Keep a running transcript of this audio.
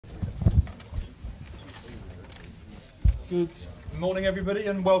Good morning, everybody,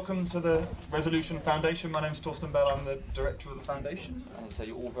 and welcome to the Resolution Foundation. My name's Torsten Bell. I'm the director of the foundation. And so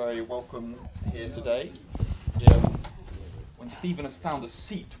you're all very welcome here today. When Stephen has found a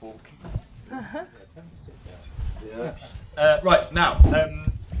seat, we'll right, now,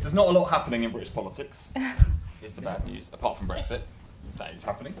 there's not a lot happening in British politics, is the bad news, apart from Brexit. That is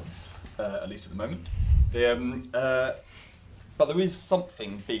happening, at least at the moment. But there is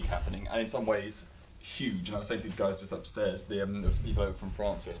something big happening, and in some ways, huge. And I was saying to these guys just upstairs, there was people over from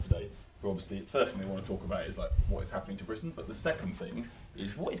France yesterday who obviously, first thing they want to talk about is like what is happening to Britain, but the second thing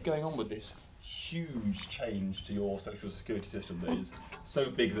is what is going on with this huge change to your social security system that is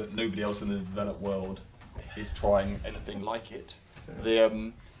so big that nobody else in the developed world is trying anything like it.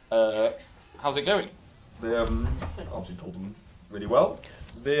 How's it going? Obviously told them really well.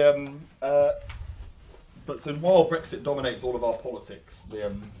 But so while Brexit dominates all of our politics,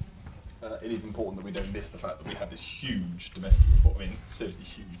 it is important that we don't miss the fact that we have this huge domestic reform, I mean, seriously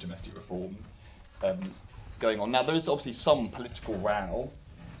huge domestic reform going on. Now, there is obviously some political row.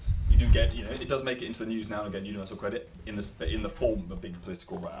 You do get, it does make it into the news now and again, universal credit, in the form of a big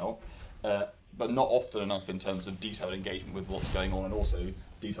political row, but not often enough in terms of detailed engagement with what's going on and also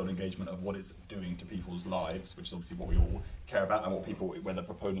detailed engagement of what it's doing to people's lives, which is obviously what we all care about and what people, whether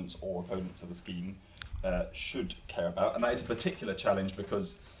proponents or opponents of the scheme, should care about. And that is a particular challenge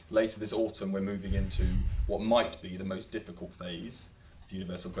because later this autumn we're moving into what might be the most difficult phase for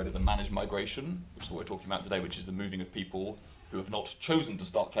universal credit, the managed migration, which is what we're talking about today, which is the moving of people who have not chosen to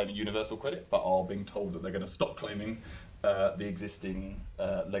start claiming universal credit but are being told that they're going to stop claiming the existing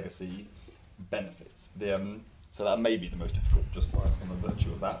legacy benefits. So that may be the most difficult just by on the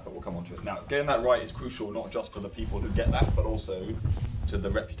virtue of that, but we'll come on to it. Now, getting that right is crucial not just for the people who get that, but also to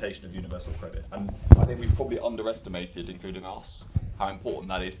the reputation of universal credit. And I think we've probably underestimated, including us, how important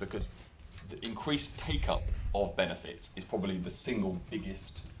that is, because the increased take-up of benefits is probably the single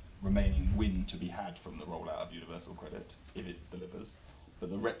biggest remaining win to be had from the rollout of universal credit, if it delivers.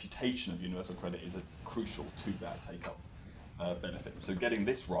 But the reputation of universal credit is crucial to that take-up benefit. So getting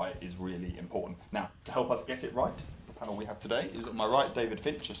this right is really important. Now, to help us get it right, the panel we have today is on my right, David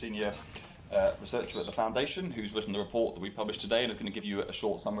Finch, a senior researcher at the Foundation, who's written the report that we published today and is going to give you a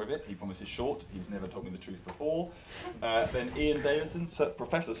short summary of it. He promises short. He's never told me the truth before. Then Ian Davidson,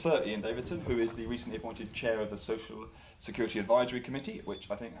 Professor Sir Ian Davidson, who is the recently appointed chair of the Social Security Advisory Committee,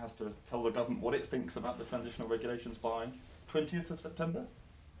 which I think has to tell the government what it thinks about the transitional regulations by 20th of September?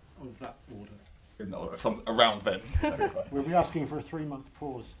 Of that order. Around then. Okay, we'll be asking for a 3-month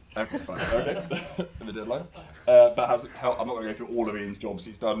pause. Okay, fine. Okay. In the deadlines. I'm not going to go through all of Ian's jobs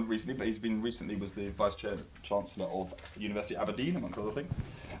he's done recently, but he's been recently was the Vice Chancellor of University of Aberdeen, amongst other things.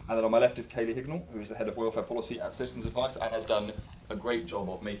 And then on my left is Kayleigh Hignell, who is the Head of Welfare Policy at Citizens Advice and has done a great job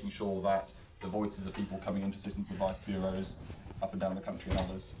of making sure that the voices of people coming into Citizens Advice bureaus up and down the country and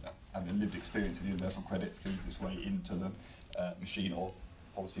others and the lived experience of universal credit feeds its way into the machine of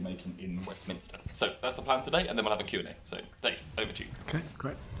policy making in Westminster. So that's the plan today, and then we'll have a Q&A. So Dave, over to you. Okay,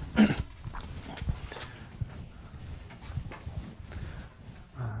 great.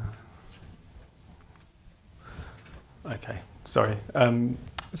 Okay, sorry.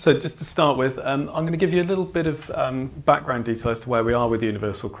 So just to start with, I'm going to give you a little bit of background detail as to where we are with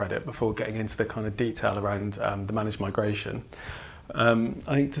universal credit before getting into the kind of detail around the managed migration. I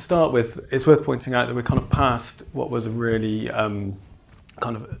think to start with, it's worth pointing out that we're kind of past what was a really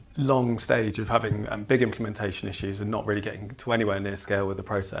kind of long stage of having big implementation issues and not really getting to anywhere near scale with the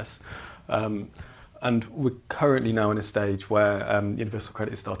process. And we're currently now in a stage where universal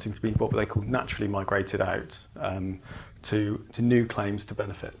credit is starting to be what they call naturally migrated out to new claims to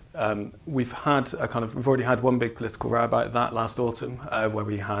benefit. We've already had one big political row about that last autumn, where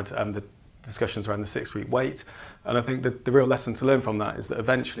we had the discussions around the 6-week wait. And I think that the real lesson to learn from that is that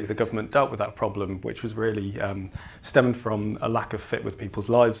eventually the government dealt with that problem, which was really stemmed from a lack of fit with people's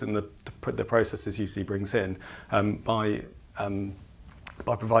lives and the processes UC brings in by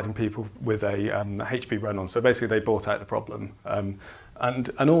providing people with a HB run-on. So basically they brought out the problem and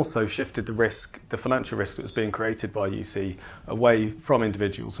also shifted the financial risk that was being created by UC away from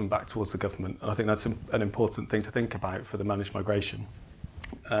individuals and back towards the government. And I think that's an important thing to think about for the managed migration.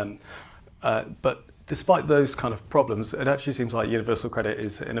 But despite those kind of problems, it actually seems like universal credit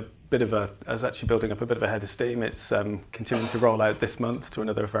is actually building up a bit of a head of steam. It's continuing to roll out this month to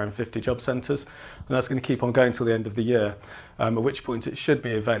another around 50 job centres, and that's going to keep on going till the end of the year, at which point it should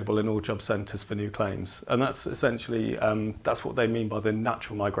be available in all job centres for new claims. And that's essentially, that's what they mean by the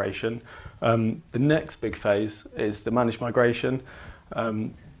natural migration. The next big phase is the managed migration.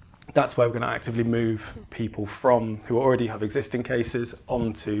 That's where we're going to actively move people from who already have existing cases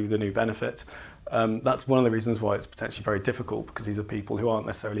onto the new benefit. That's one of the reasons why it's potentially very difficult, because these are people who aren't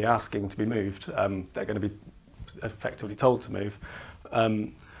necessarily asking to be moved. They're going to be effectively told to move.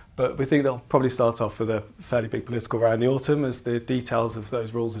 But we think they'll probably start off with a fairly big political row in the autumn as the details of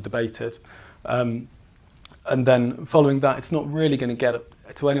those rules are debated. And then following that, it's not really going to get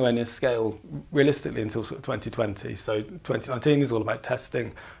to anywhere near scale realistically until sort of 2020. So 2019 is all about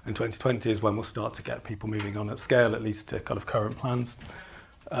testing, and 2020 is when we'll start to get people moving on at scale, at least to kind of current plans.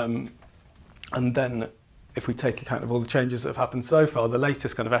 And then if we take account of all the changes that have happened so far, the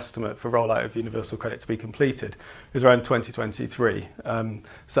latest kind of estimate for rollout of universal credit to be completed is around 2023,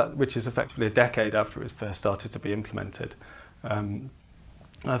 which is effectively a decade after it was first started to be implemented.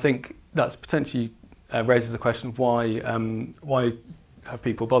 I think that's potentially raises the question of why have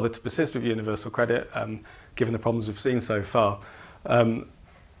people bothered to persist with universal credit, given the problems we've seen so far.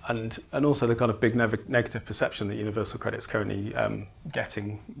 And also the kind of big negative perception that universal credit is currently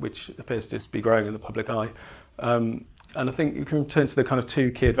getting, which appears to be growing in the public eye. And I think you can turn to the kind of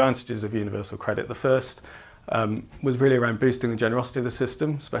two key advantages of universal credit. The first was really around boosting the generosity of the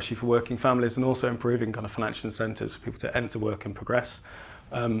system, especially for working families, and also improving kind of financial incentives for people to enter work and progress.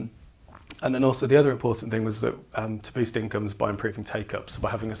 And then also the other important thing was that to boost incomes by improving take-up. So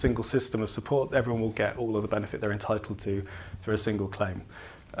by having a single system of support, everyone will get all of the benefit they're entitled to through a single claim.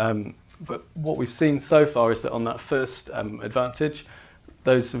 But what we've seen so far is that on that first advantage,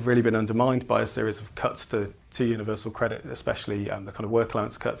 those have really been undermined by a series of cuts to universal credit, especially the kind of work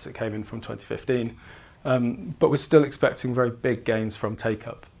allowance cuts that came in from 2015. But we're still expecting very big gains from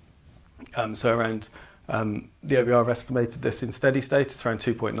take-up. So around, the OBR estimated this in steady state, it's around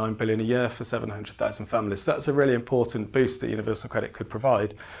 2.9 billion a year for 700,000 families. So that's a really important boost that universal credit could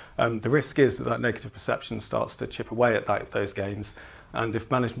provide. The risk is that that negative perception starts to chip away at those gains. And if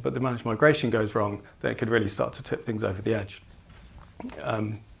the managed migration goes wrong, then it could really start to tip things over the edge.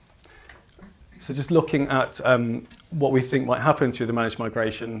 So just looking at what we think might happen through the managed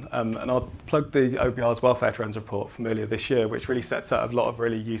migration, and I'll plug the OBR's welfare trends report from earlier this year, which really sets out a lot of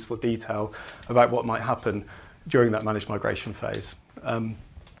really useful detail about what might happen during that managed migration phase.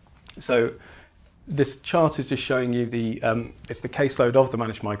 So this chart is just showing you it's the caseload of the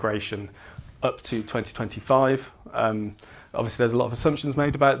managed migration up to 2025. Obviously, there's a lot of assumptions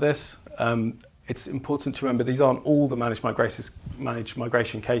made about this. It's important to remember these aren't all the managed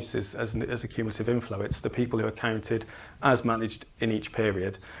migration cases as a cumulative inflow. It's the people who are counted as managed in each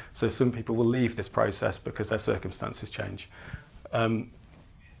period. So some people will leave this process because their circumstances change.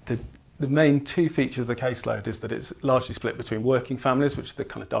 The main two features of the caseload is that it's largely split between working families, which are the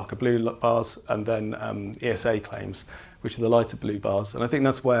kind of darker blue bars, and then ESA claims, which are the lighter blue bars. And I think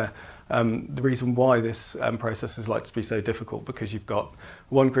that's where the reason why this process is likely to be so difficult, because you've got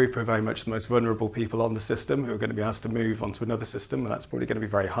one group who are very much the most vulnerable people on the system who are going to be asked to move onto another system, and that's probably going to be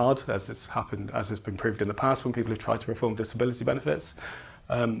very hard, as has been proved in the past when people have tried to reform disability benefits.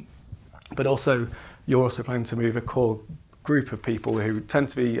 But also, you're also planning to move a core group of people who tend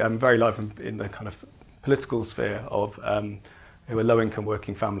to be very live in the kind of political sphere of who are low-income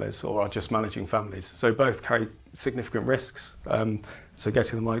working families or are just managing families. So both carry significant risks. So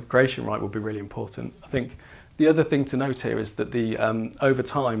getting the migration right will be really important. I think the other thing to note here is that over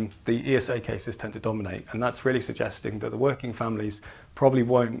time, the ESA cases tend to dominate, and that's really suggesting that the working families probably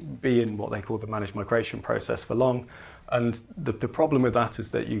won't be in what they call the managed migration process for long. And the problem with that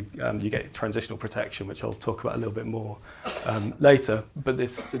is that you get transitional protection, which I'll talk about a little bit more later, but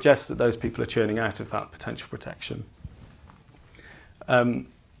this suggests that those people are churning out of that potential protection.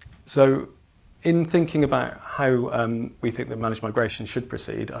 So in thinking about how we think that managed migration should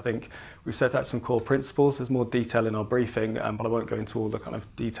proceed, I think we've set out some core principles. There's more detail in our briefing, but I won't go into all the kind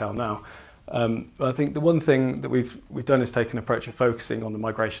of detail now. But I think the one thing that we've done is take an approach of focusing on the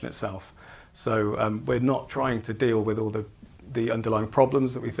migration itself. So we're not trying to deal with all the underlying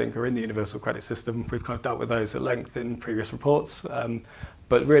problems that we think are in the universal credit system. We've kind of dealt with those at length in previous reports.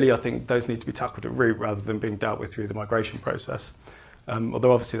 But really, I think those need to be tackled at root rather than being dealt with through the migration process.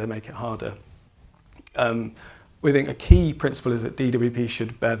 Although obviously they make it harder. We think a key principle is that DWP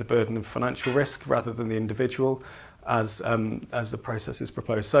should bear the burden of financial risk rather than the individual. As the process is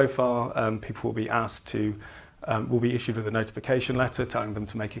proposed so far, people will be asked to will be issued with a notification letter telling them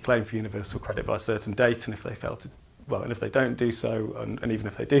to make a claim for universal credit by a certain date, and if they fail to, and if they don't do so, and even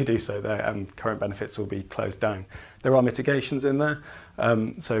if they do so, their current benefits will be closed down. There are mitigations in there,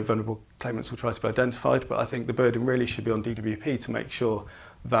 so vulnerable claimants will try to be identified, but I think the burden really should be on DWP to make sure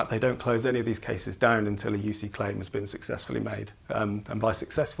that they don't close any of these cases down until a UC claim has been successfully made. And by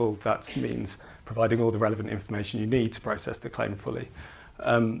successful, that means providing all the relevant information you need to process the claim fully.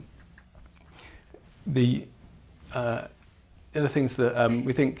 The other things that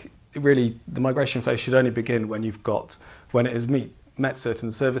we think really the migration phase should only begin when when it has met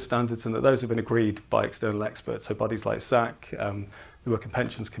certain service standards, and that those have been agreed by external experts, so bodies like SAC, the Work and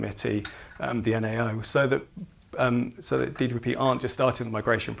Pensions Committee, the NAO, so that DWP aren't just starting the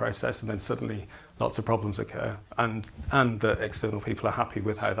migration process and then suddenly lots of problems occur, and that external people are happy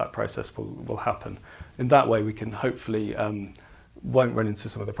with how that process will happen. In that way, we can hopefully won't run into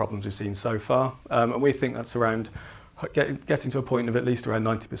some of the problems we've seen so far, and we think that's around getting to a point of at least around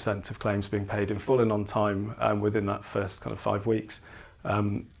 90% of claims being paid in full and on time within that first kind of 5 weeks.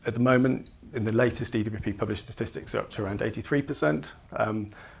 At the moment, in the latest DWP published statistics, are up to around 83%.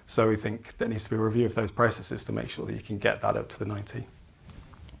 So we think there needs to be a review of those processes to make sure that you can get that up to the 90.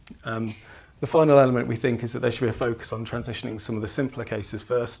 The final element we think is that there should be a focus on transitioning some of the simpler cases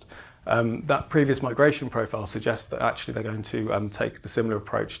first. That previous migration profile suggests that actually they're going to take the similar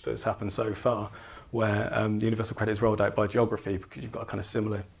approach that's happened so far, where the universal credit is rolled out by geography because you've got a kind of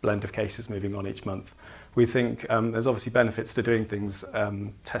similar blend of cases moving on each month. We think there's obviously benefits to doing things,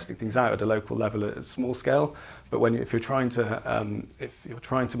 testing things out at a local level at a small scale, but if you're trying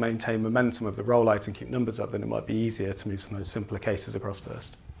to maintain momentum of the rollout and keep numbers up, then it might be easier to move some of those simpler cases across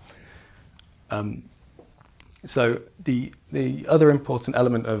first. So the other important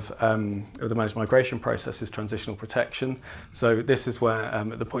element of the managed migration process is transitional protection. So this is where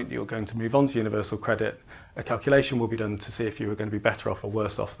at the point that you're going to move on to universal credit, a calculation will be done to see if you are going to be better off or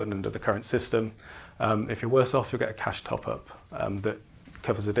worse off than under the current system. If you're worse off, you'll get a cash top-up that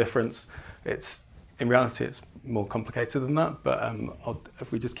covers the difference. In reality, it's more complicated than that, but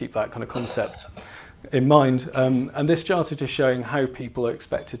if we just keep that kind of concept in mind. And this chart is just showing how people are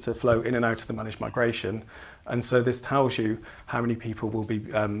expected to flow in and out of the managed migration. And so this tells you how many people will be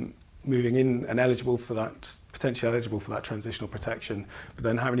moving in and potentially eligible for that transitional protection, but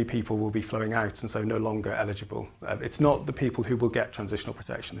then how many people will be flowing out and so no longer eligible. It's not the people who will get transitional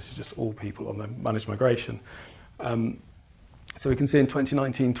protection, this is just all people on the managed migration. So we can see in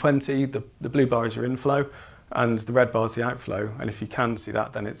 2019-20, the blue bar is your inflow, and the red bar is the outflow. And if you can see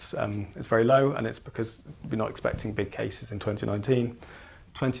that, then it's very low, and it's because we're not expecting big cases in 2019.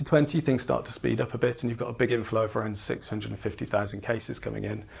 2020, things start to speed up a bit, and you've got a big inflow of around 650,000 cases coming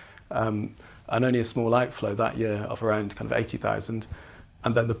in, and only a small outflow that year of around kind of 80,000.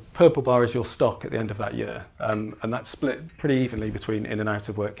 And then the purple bar is your stock at the end of that year, and that's split pretty evenly between in and out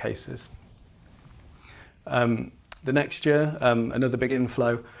of work cases. The next year, another big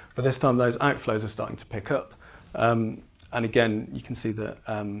inflow, but this time those outflows are starting to pick up. And again, you can see that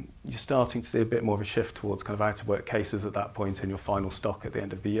you're starting to see a bit more of a shift towards kind of out-of-work cases at that point in your final stock at the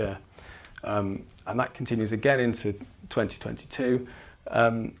end of the year. And that continues again into 2022.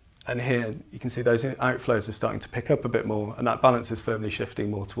 And here you can see those outflows are starting to pick up a bit more, and that balance is firmly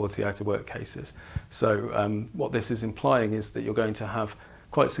shifting more towards the out-of-work cases. So what this is implying is that you're going to have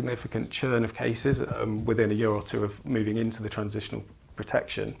quite significant churn of cases within a year or two of moving into the transitional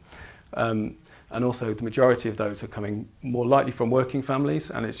protection. And also the majority of those are coming more likely from working families,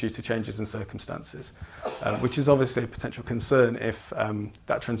 and it's due to changes in circumstances, which is obviously a potential concern if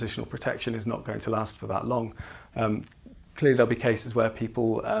that transitional protection is not going to last for that long. Clearly there'll be cases where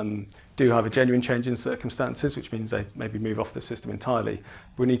people do have a genuine change in circumstances, which means they maybe move off the system entirely.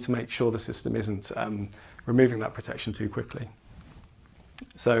 We need to make sure the system isn't removing that protection too quickly.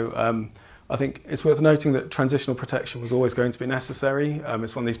 So I think it's worth noting that transitional protection was always going to be necessary.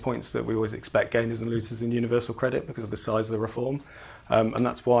 It's one of these points that we always expect gainers and losers in universal credit because of the size of the reform. And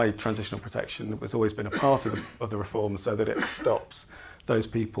that's why transitional protection has always been a part of the reform, so that it stops those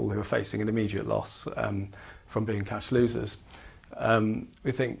people who are facing an immediate loss from being cash losers.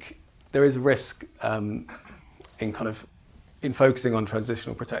 We think there is a risk in focusing on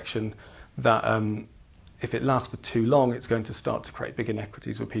transitional protection that if it lasts for too long, it's going to start to create big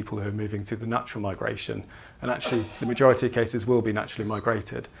inequities with people who are moving through the natural migration. And actually, the majority of cases will be naturally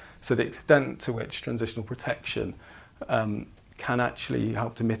migrated. So the extent to which transitional protection can actually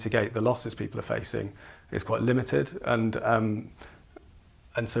help to mitigate the losses people are facing is quite limited.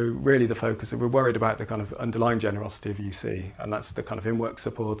 And so really the focus, we're worried about the kind of underlying generosity of UC, and that's the kind of in-work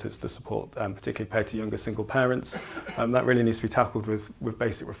support, it's the support particularly paid to younger single parents. That really needs to be tackled with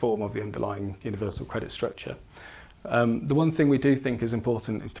basic reform of the underlying universal credit structure. The one thing we do think is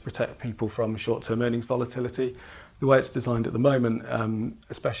important is to protect people from short-term earnings volatility. The way it's designed at the moment,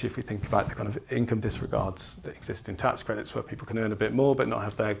 especially if we think about the kind of income disregards that exist in tax credits where people can earn a bit more but not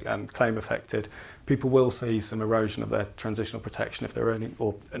have their claim affected, people will see some erosion of their transitional protection if they're earning,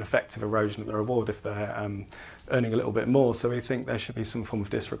 or an effective erosion of their reward if they're earning a little bit more. So we think there should be some form of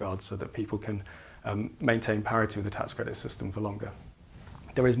disregard so that people can maintain parity with the tax credit system for longer.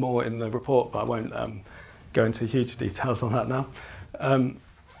 There is more in the report, but I won't go into huge details on that now.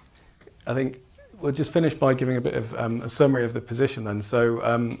 I think we'll just finish by giving a bit of a summary of the position then.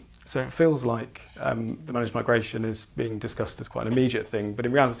 So it feels like the managed migration is being discussed as quite an immediate thing, but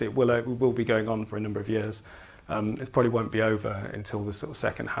in reality it will be going on for a number of years. It probably won't be over until the sort of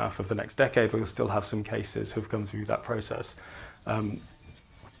second half of the next decade. We'll still have some cases who've come through that process.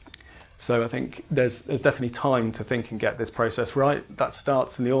 So I think there's definitely time to think and get this process right. That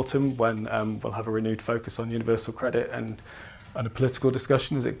starts in the autumn when we'll have a renewed focus on universal credit and a political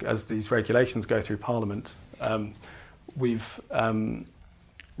discussion as these regulations go through Parliament. We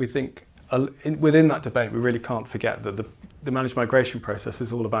think within that debate we really can't forget that the managed migration process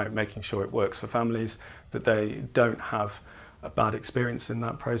is all about making sure it works for families, that they don't have a bad experience in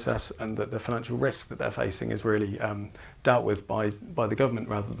that process, and that the financial risk that they're facing is really dealt with by the government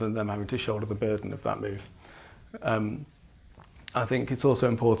rather than them having to shoulder the burden of that move. I think it's also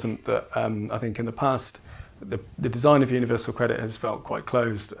important that I think in the past the design of universal credit has felt quite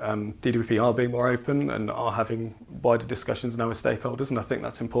closed. DWP are being more open and are having wider discussions now with stakeholders, and I think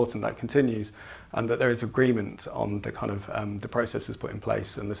that's important that continues, and that there is agreement on the kind of the processes put in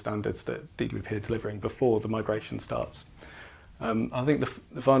place and the standards that DWP are delivering before the migration starts. I think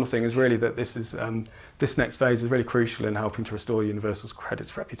the final thing is really that this next phase is really crucial in helping to restore universal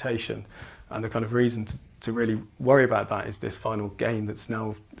credit's reputation, and the kind of reason to really worry about that is this final gain that's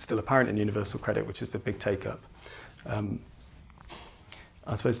now still apparent in universal credit, which is the big take-up.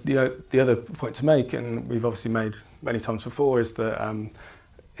 I suppose the other point to make, and we've obviously made many times before, is that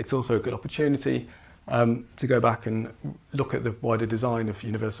it's also a good opportunity to go back and look at the wider design of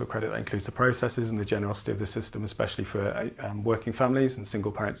universal credit that includes the processes and the generosity of the system, especially for working families and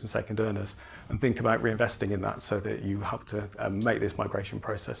single parents and second earners, and think about reinvesting in that so that you help to make this migration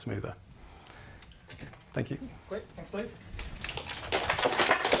process smoother. Thank you. Great, thanks Dave.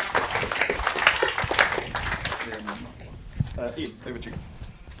 Ian, over to you.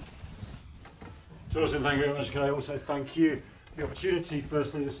 Torsten, thank you very much. Can I also thank you for the opportunity,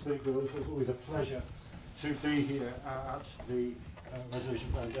 firstly, to speak with us. It's always a pleasure to be here at the Resolution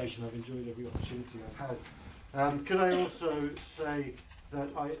Foundation. I've enjoyed every opportunity I've had. Can I also say that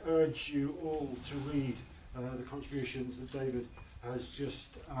I urge you all to read the contributions that David has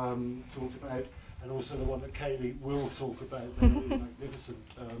just talked about, and also the one that Kaylee will talk about. They're really magnificent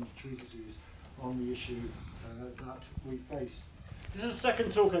treatises on the issue that we face. This is the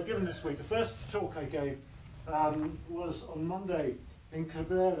second talk I've given this week. The first talk I gave was on Monday in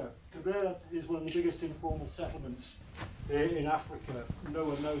Kibera. Kibera is one of the biggest informal settlements in Africa. No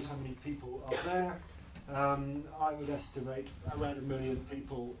one knows how many people are there. I would estimate around 1 million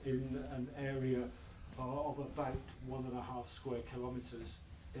people in an area of about 1.5 square kilometres.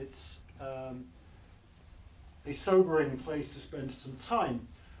 It's a sobering place to spend some time.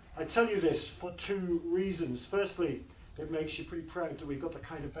 I tell you this for two reasons. Firstly, it makes you pretty proud that we've got the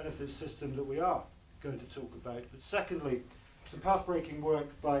kind of benefit system that we are going to talk about. But secondly, some path-breaking work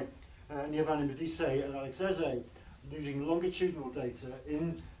by Niavani Medise and Alex Eze using longitudinal data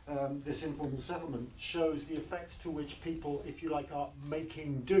in this informal settlement shows the effects to which people, if you like, are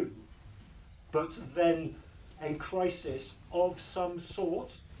making do. But then a crisis of some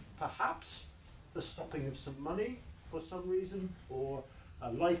sort, perhaps the stopping of some money for some reason, or a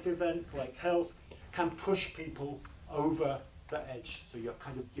life event like health, can push people over the edge. So you're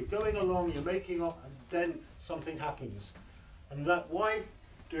going along, you're making off, and then something happens. And why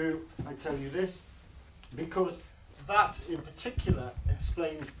do I tell you this? Because that in particular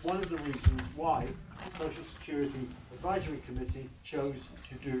explains one of the reasons why the Social Security Advisory Committee chose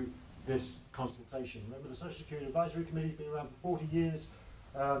to do this consultation. Remember, the Social Security Advisory Committee has been around for 40 years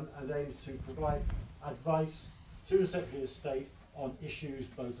and aims to provide advice to the Secretary of State on issues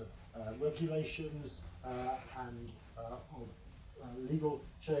both of regulations and of legal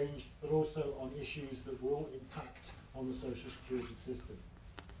change, but also on issues that will impact on the social security system.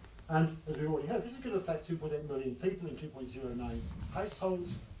 And as we've already heard, this is going to affect 2.8 million people in 2.09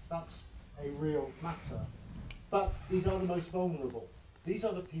 households. That's a real matter. But these are the most vulnerable. These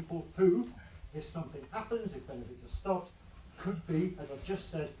are the people who, if something happens, if benefits are stopped, could be, as I've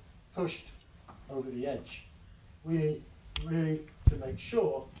just said, pushed over the edge. We need really to make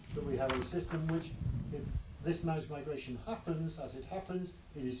sure that we have a system which, if this managed migration happens, as it happens,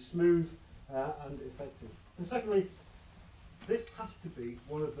 it is smooth and effective. And secondly, this has to be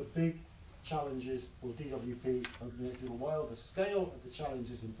one of the big challenges for DWP over the next little while. The scale of the challenge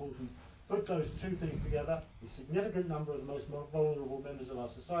is important. Put those two things together, a significant number of the most vulnerable members of our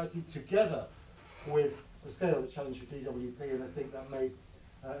society, together with the scale of the challenge for DWP, and I think that made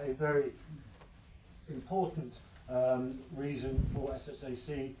a very important reason for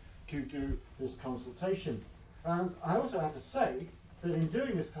SSAC to do this consultation. I also have to say that in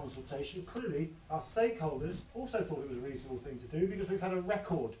doing this consultation, clearly our stakeholders also thought it was a reasonable thing to do because we've had a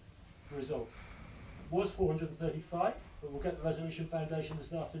record result. It was 435, but we'll get the Resolution Foundation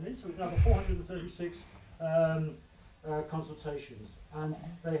this afternoon, so we've now got 436 consultations. And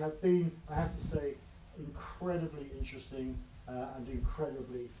they have been, I have to say, incredibly interesting and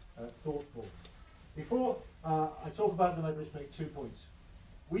incredibly thoughtful. Before I talk about them, I'd just make 2 points.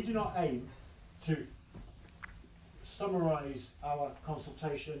 We do not aim to summarise our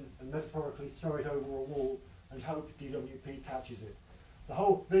consultation and metaphorically throw it over a wall and hope DWP catches it. The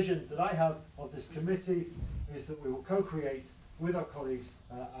whole vision that I have of this committee is that we will co-create with our colleagues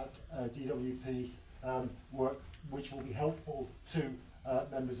at DWP work which will be helpful to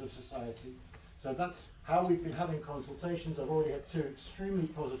members of society. So that's how we've been having consultations. I've already had 2 extremely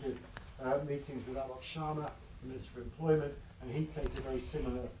positive meetings with Alok Sharma, the Minister for Employment, and he takes a very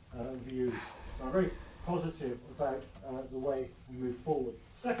similar view. So I'm very positive about the way we move forward.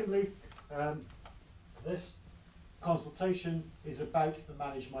 Secondly, this consultation is about the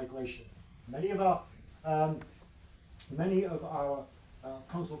managed migration. Many of our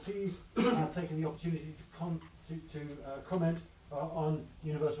consultees have taken the opportunity to comment on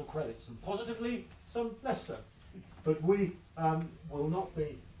universal credit, some positively, some less so. But we will not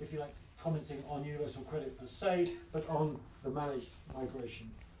be, if you like, commenting on universal credit per se, but on the managed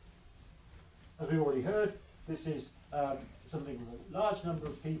migration. As we already heard, this is something with a large number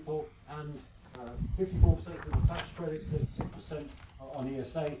of people, and 54% of the tax credits, 36% on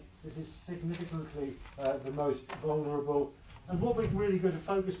ESA. This is significantly the most vulnerable. And what we're really going to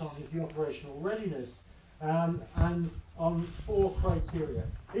focus on is the operational readiness and on 4 criteria.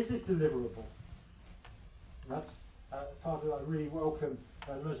 Is this deliverable? That's part of it. I really welcome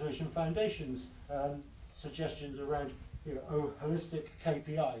the Resolution Foundation's suggestions around holistic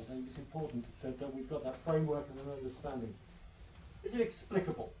KPIs. I think it's important that we've got that framework and an understanding. Is it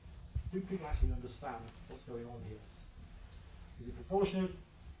explicable? Do people actually understand what's going on here? Is it proportionate?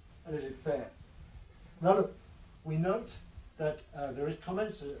 And is it fair? Now look, we note that there is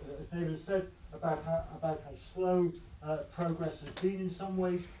comments, as David said, about how slow progress has been in some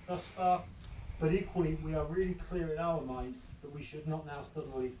ways thus far, but equally we are really clear in our mind that we should not now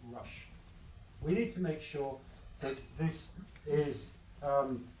suddenly rush. We need to make sure that this is,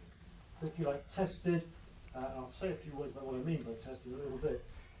 if you like, tested, and I'll say a few words about what I mean by tested a little bit.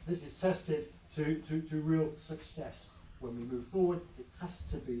 This is tested to real success. When we move forward, it has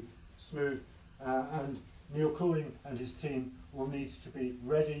to be smooth, and Neil Cooling and his team will need to be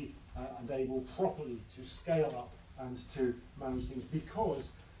ready and able properly to scale up and to manage things, because,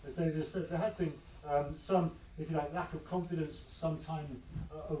 as David said, there has been some, if you like, lack of confidence sometime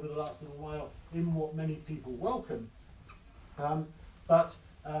over the last little while in what many people welcome, but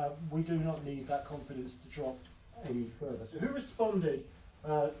we do not need that confidence to drop any further. So who responded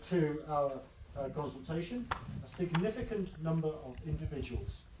to our consultation? A significant number of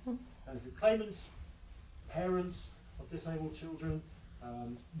individuals, and the claimants, parents of disabled children,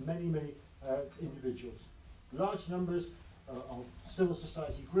 many individuals. Large numbers of civil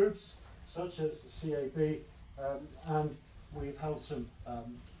society groups, such as CAB, and we've held some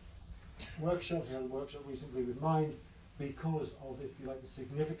workshops. We had a workshop recently with Mind because of, if you like, the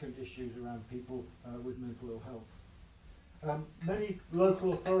significant issues around people with mental ill health. Many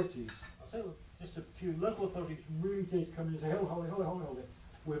local authorities, I'll say just a few, local authorities really did come in and say, hold it,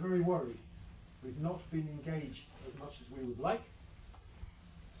 we're very worried. We've not been engaged as much as we would like.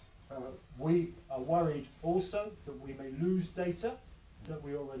 We are worried also that we may lose data that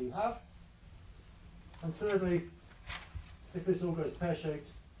we already have. And thirdly, if this all goes pear-shaped,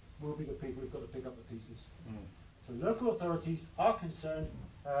 we'll be the people who've got to pick up the pieces. So local authorities are concerned,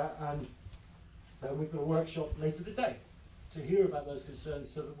 and we've got a workshop later today to hear about those concerns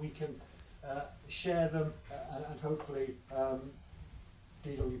so that we can share them and hopefully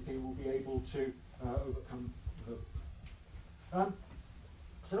DWP will be able to overcome them.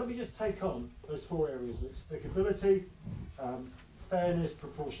 So let me just take on those 4 areas of explicability, fairness,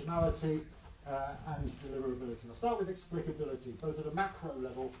 proportionality, and deliverability. I'll start with explicability, both at a macro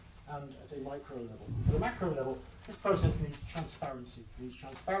level and at a micro level. At a macro level, this process needs transparency. It needs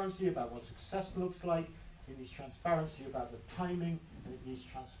transparency about what success looks like, it needs transparency about the timing, and it needs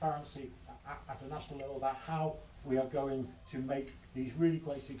transparency at a national level about how we are going to make these really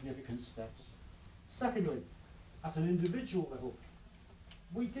quite significant steps. Secondly, at an individual level,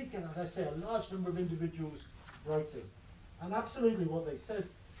 we did get, as I say, a large number of individuals writing. And absolutely what they said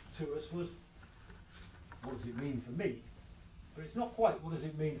to us was, what does it mean for me? But it's not quite what does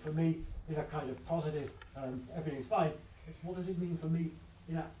it mean for me in a kind of positive, everything's fine. It's what does it mean for me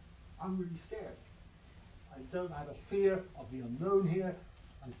in a, I'm really scared. I don't have a fear of the unknown here,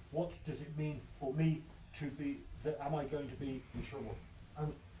 and what does it mean for me to be, am I going to be in trouble?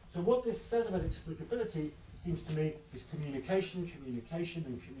 And so what this says about explicability, it seems to me, is communication, communication,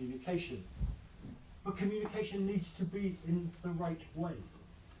 and communication. But communication needs to be in the right way,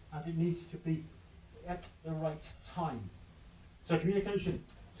 and it needs to be at the right time. So communication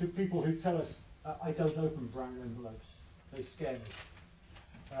to people who tell us, I don't open brown envelopes, they scare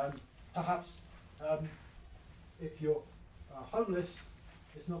me. Perhaps if you're homeless,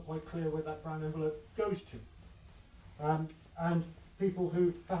 it's not quite clear where that brown envelope goes to. And people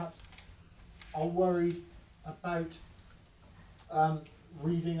who perhaps are worried about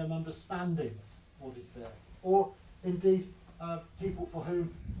reading and understanding what is there. Or indeed, people for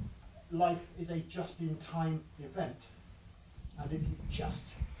whom life is a just-in-time event. And if you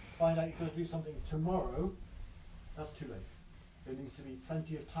just find out you're going to do something tomorrow, that's too late. There needs to be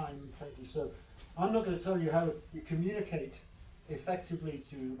plenty of time and plenty. So I'm not going to tell you how you communicate effectively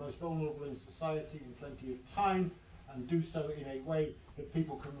to the most vulnerable in society in plenty of time, and do so in a way that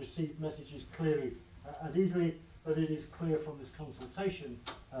people can receive messages clearly and easily, but it is clear from this consultation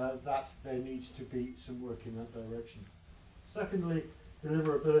that there needs to be some work in that direction. Secondly,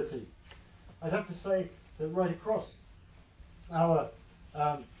 deliverability. I'd have to say that right across our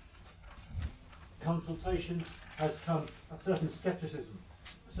consultation has come a certain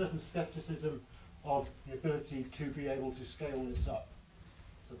scepticism of the ability to be able to scale this up.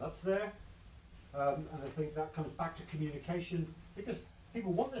 So that's there, and I think that comes back to communication, because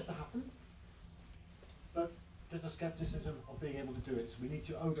people want this to happen, but there's a scepticism of being able to do it. So we need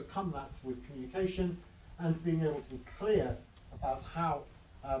to overcome that with communication and being able to be clear about how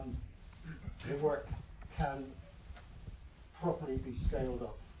the work can properly be scaled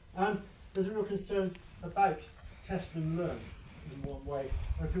up. And there's a real concern about test and learn in one way,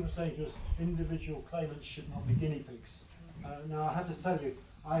 where people say just individual claimants should not be guinea pigs. Now I have to tell you,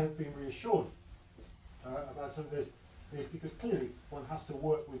 I have been reassured about some of this, is because clearly one has to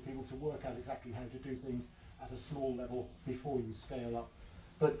work with people to work out exactly how to do things at a small level before you scale up.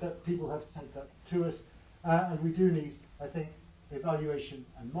 But that people have said that to us, and we do need, I think, evaluation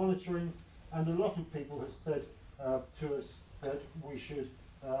and monitoring, and a lot of people have said to us that we should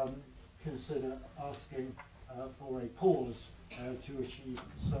consider asking for a pause to achieve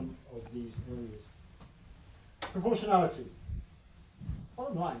some of these areas. Proportionality.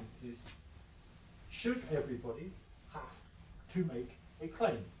 Bottom line is, should everybody have to make a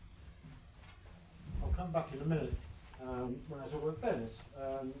claim? I'll come back in a minute when I talk about fairness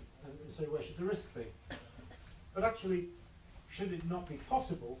and say where should the risk be. But actually, should it not be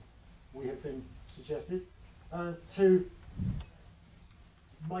possible, we have been suggested, to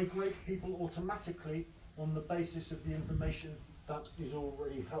migrate people automatically on the basis of the information that is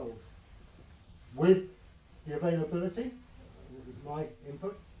already held. With the availability, this is my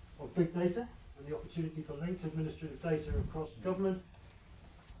input, of big data and the opportunity for linked administrative data across government,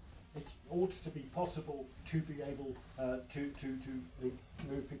 it ought to be possible to be able to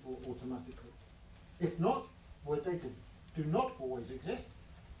move people automatically. If not, where data do not always exist,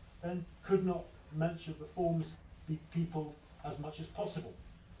 then could not much of the forms be people as much as possible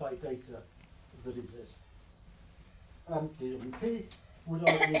by data that exist. DWP would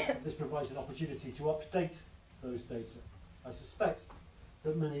argue that this provides an opportunity to update those data. I suspect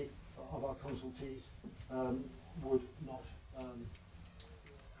that many of our consultees would not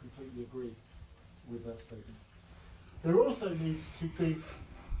completely agree with that statement. There also needs to be,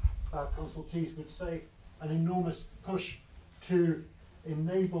 consultees would say, an enormous push to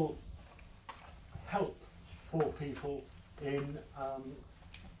enable help for people in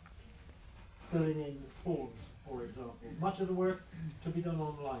filling in forms, for example. Much of the work to be done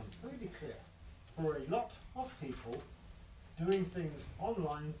online. Let me be clear. For a lot of people, doing things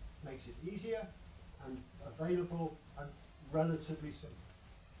online makes it easier and available and relatively simple.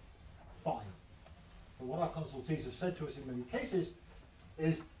 Fine. But what our consultees have said to us in many cases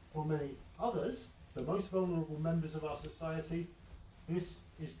is, for many others, the most vulnerable members of our society, this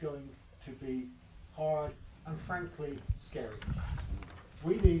is going to be hard and frankly scary.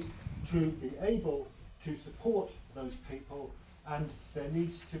 We need to be able to support those people, and there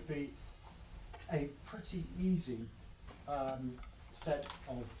needs to be a pretty easy set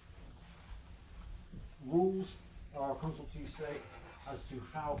of rules, our consultees say, as to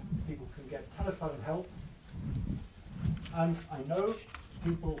how people can get telephone help. And I know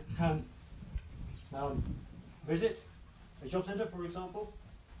people can visit a job centre, for example,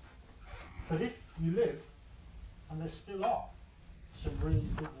 but if you live, and there still are some really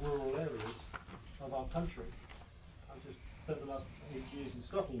good rural areas of our country, I've just spent the last 8 years in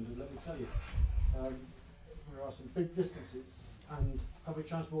Scotland, and let me tell you, there are some big distances, and public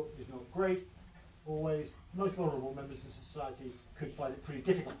transport is not great always. Most vulnerable members of society could find it pretty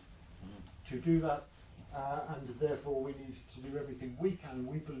difficult to do that, and therefore we need to do everything we can.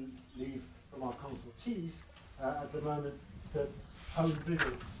 We believe from our consultees at the moment that home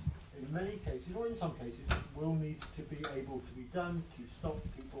visits in many cases, or in some cases, will need to be able to be done to stop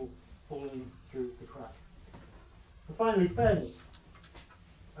people falling through the crack. And finally, fairness.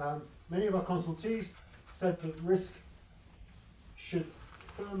 Many of our consultees said that risk should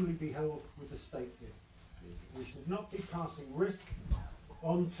firmly be held with the state here. We should not be passing risk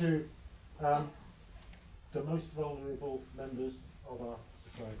onto the most vulnerable members of our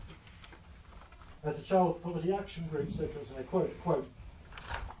society. As the Child Poverty Action Group said to us, and I quote,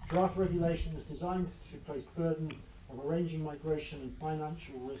 draft regulations designed to place burden of arranging migration and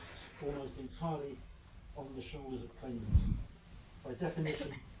financial risks almost entirely on the shoulders of claimants. By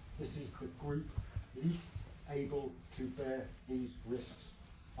definition, this is the group least able to bear these risks,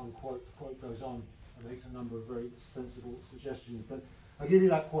 unquote. The quote goes on and makes a number of very sensible suggestions. But I'll give you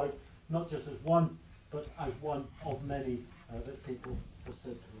that quote not just as one, but as one of many that people have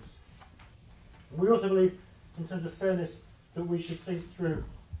said to us. And we also believe, in terms of fairness, that we should think through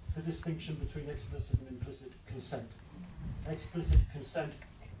the distinction between explicit and implicit consent. Explicit consent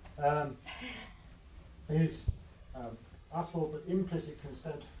is asked for, but implicit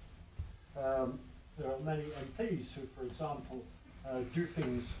consent, there are many MPs who, for example, do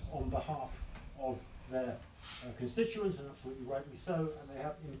things on behalf of their constituents, and absolutely rightly so, and they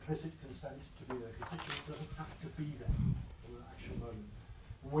have implicit consent to be their constituent. It doesn't have to be there in an actual moment.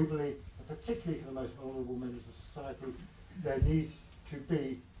 And we believe that particularly for the most vulnerable members of society, there needs to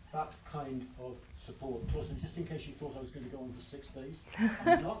be that kind of support. Torsten, just in case you thought I was going to go on for 6 days,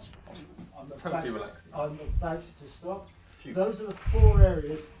 I'm not. I'm about to stop. Those are the 4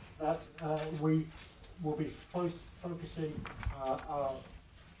 areas that we will be focusing our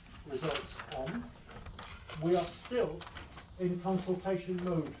results on. We are still in consultation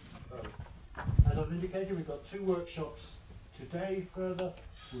mode, though. As I've indicated, we've got 2 workshops today further.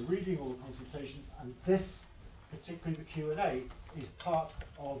 We're reading all the consultations, and this, particularly the Q&A, is part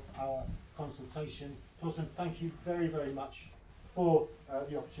of our consultation. Torsten, thank you very, very much for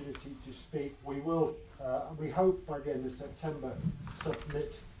the opportunity to speak. We will, we hope by the end of September,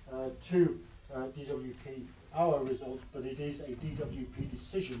 submit to DWP our results, but it is a DWP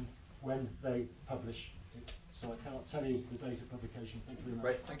decision when they publish it. So I cannot tell you the date of publication. Thank you very much.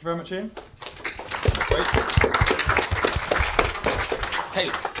 Great. Thank you very much, Ian. Great.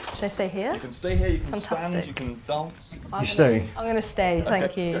 Haley. Should I stay here? You can stay here, you can Fantastic. stand, you can dance. I'm going to stay, thank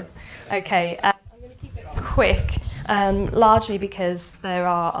Okay, you. go. Okay, I'm going to keep it quick, largely because there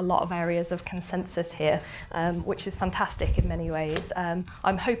are a lot of areas of consensus here, which is fantastic in many ways.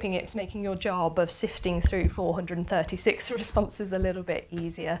 I'm hoping it's making your job of sifting through 436 responses a little bit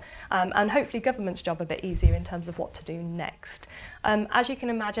easier, and hopefully government's job a bit easier in terms of what to do next. As you can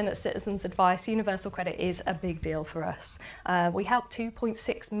imagine, at Citizens Advice, universal credit is a big deal for us. We help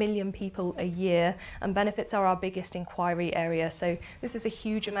 2.6 million people a year, and benefits are our biggest inquiry area. So this is a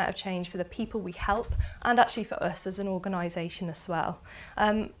huge amount of change for the people we help, and actually for us as an organisation as well.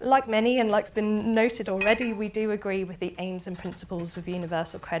 Like many, and like's been noted already, we do agree with the aims and principles of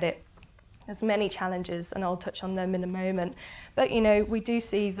universal credit. There's many challenges, and I'll touch on them in a moment. But, you know, we do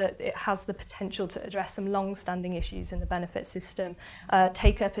see that it has the potential to address some long-standing issues in the benefit system.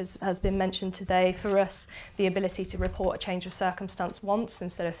 Take-up has been mentioned today. For us, the ability to report a change of circumstance once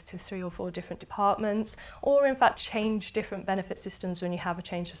instead of to 3 or 4 different departments, or in fact change different benefit systems when you have a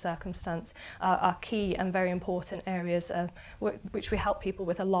change of circumstance, are key and very important areas which we help people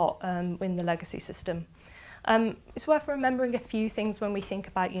with a lot in the legacy system. It's worth remembering a few things when we think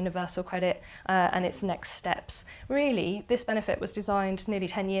about universal credit and its next steps. Really, this benefit was designed nearly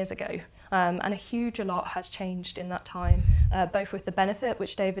 10 years ago, and a huge lot has changed in that time, both with the benefit,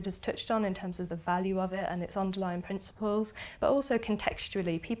 which David has touched on in terms of the value of it and its underlying principles, but also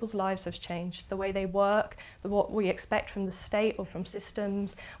contextually, people's lives have changed, the way they work, what we expect from the state or from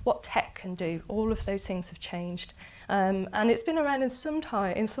systems, what tech can do, all of those things have changed. And it's been around in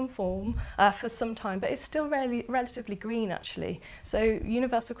some form for some time, but it's still relatively green actually. So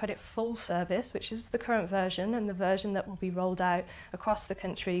universal credit full service, which is the current version and the version that will be rolled out across the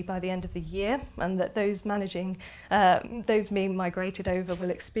country by the end of the year, and that those being migrated over will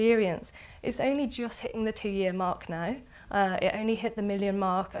experience, is only just hitting the 2-year mark now. It only hit the 1 million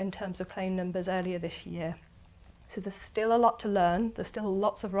mark in terms of claim numbers earlier this year. So there's still a lot to learn. There's still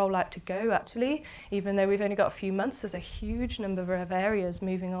lots of rollout to go, actually. Even though we've only got a few months, there's a huge number of areas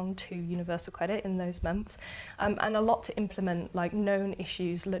moving on to universal credit in those months, and a lot to implement, like known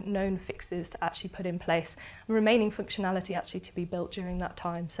issues, known fixes to actually put in place, remaining functionality actually to be built during that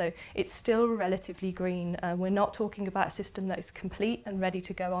time. So it's still relatively green. We're not talking about a system that is complete and ready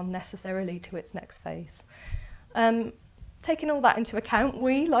to go on necessarily to its next phase. Taking all that into account,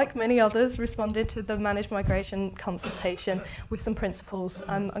 we, like many others, responded to the managed migration consultation with some principles.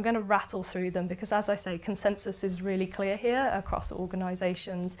 I'm going to rattle through them because, as I say, consensus is really clear here across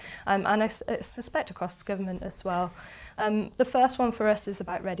organisations, and I suspect across government as well. The first one for us is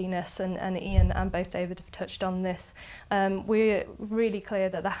about readiness, and Ian and both David have touched on this. We're really clear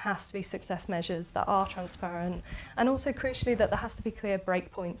that there has to be success measures that are transparent, and also crucially that there has to be clear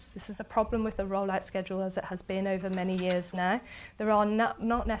breakpoints. This is a problem with the rollout schedule as it has been over many years now. There are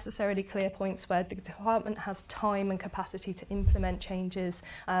not necessarily clear points where the department has time and capacity to implement changes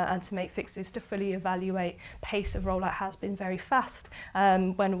and to make fixes to fully evaluate. Pace of rollout has been very fast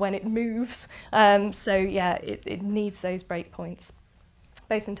when it moves. So yeah, it needs those breakpoints,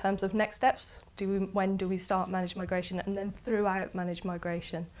 both in terms of next steps, when do we start managed migration, and then throughout managed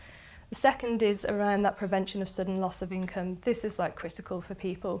migration. The second is around that prevention of sudden loss of income. This is like critical for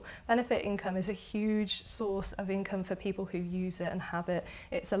people. Benefit income is a huge source of income for people who use it and have it.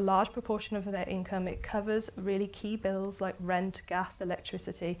 It's a large proportion of their income. It covers really key bills like rent, gas,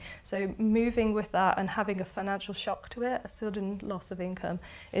 electricity. So moving with that and having a financial shock to it, a sudden loss of income,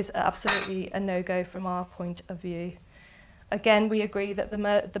 is absolutely a no-go from our point of view. Again, we agree that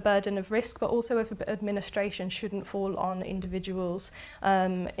the burden of risk, but also of administration, shouldn't fall on individuals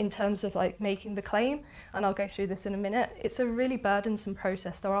in terms of like making the claim. And I'll go through this in a minute. It's a really burdensome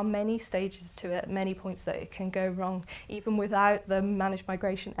process. There are many stages to it, many points that it can go wrong, even without the managed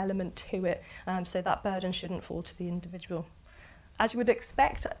migration element to it. So that burden shouldn't fall to the individual. As you would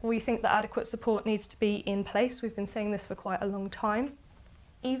expect, we think that adequate support needs to be in place. We've been saying this for quite a long time.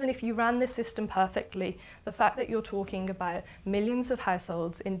 Even if you ran this system perfectly, the fact that you're talking about millions of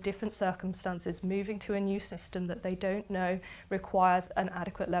households in different circumstances moving to a new system that they don't know requires an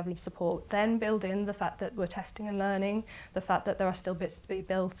adequate level of support. Then build in the fact that we're testing and learning, the fact that there are still bits to be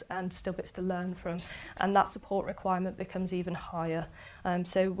built and still bits to learn from, and that support requirement becomes even higher.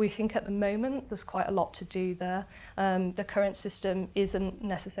 So we think at the moment there's quite a lot to do there. The current system isn't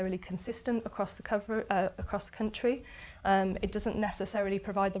necessarily consistent across the country. It doesn't necessarily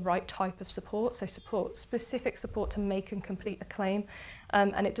provide the right type of support, so specific support to make and complete a claim,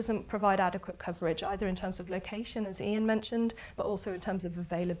 and it doesn't provide adequate coverage, either in terms of location, as Ian mentioned, but also in terms of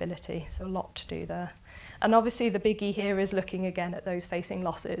availability, so a lot to do there. And obviously the biggie here is looking again at those facing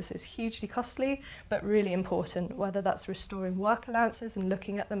losses. It's hugely costly, but really important, whether that's restoring work allowances and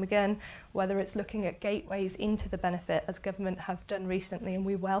looking at them again, whether it's looking at gateways into the benefit, as government have done recently, and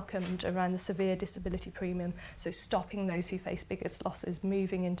we welcomed around the severe disability premium, so stopping those who face biggest losses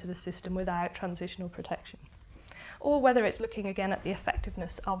moving into the system without transitional protection. Or whether it's looking again at the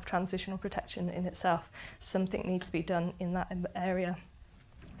effectiveness of transitional protection in itself. Something needs to be done in that area.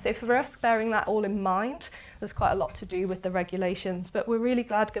 So for us, bearing that all in mind, there's quite a lot to do with the regulations, but we're really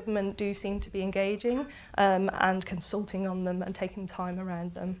glad government do seem to be engaging and consulting on them and taking time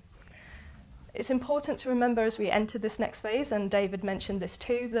around them. It's important to remember as we enter this next phase, and David mentioned this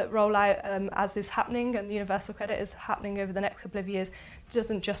too, that rollout as is happening and universal credit is happening over the next couple of years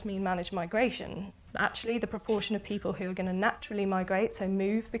doesn't just mean managed migration. Actually, the proportion of people who are going to naturally migrate, so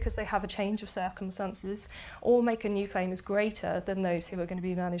move because they have a change of circumstances or make a new claim, is greater than those who are going to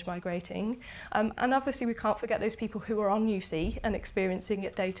be managed migrating. And obviously we can't forget those people who are on UC and experiencing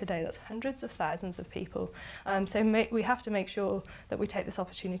it day to day. That's hundreds of thousands of people. So we have to make sure that we take this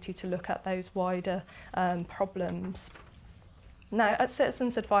opportunity to look at those wider problems. Now, at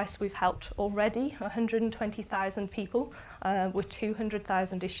Citizens Advice, we've helped already 120,000 people with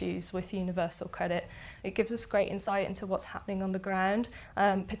 200,000 issues with universal credit. It gives us great insight into what's happening on the ground,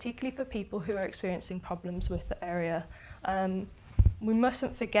 particularly for people who are experiencing problems with the area. We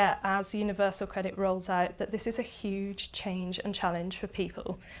mustn't forget, as universal credit rolls out, that this is a huge change and challenge for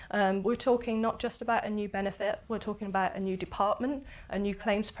people. We're talking not just about a new benefit, we're talking about a new department, a new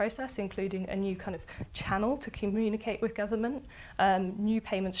claims process, including a new kind of channel to communicate with government, new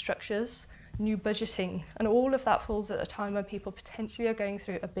payment structures, new budgeting, and all of that falls at a time when people potentially are going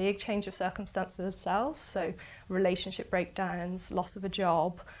through a big change of circumstance themselves, so relationship breakdowns, loss of a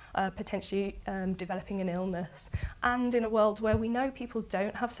job, potentially developing an illness, and in a world where we know people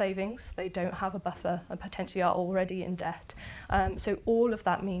don't have savings, they don't have a buffer, and potentially are already in debt. So all of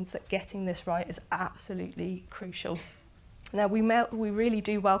that means that getting this right is absolutely crucial. Now, we really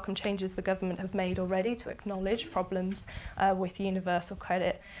do welcome changes the government have made already to acknowledge problems with universal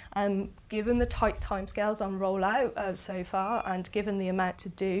credit. Given the tight timescales on rollout so far, and given the amount to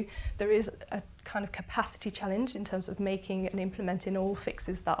do, there is a kind of capacity challenge in terms of making and implementing all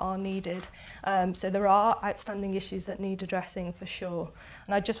fixes that are needed. So there are outstanding issues that need addressing for sure.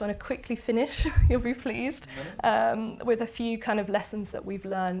 And I just want to quickly finish, you'll be pleased, with a few kind of lessons that we've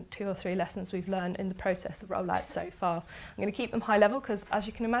learned, 2 or 3 lessons we've learned in the process of rollout so far. I'm going to keep them high level because, as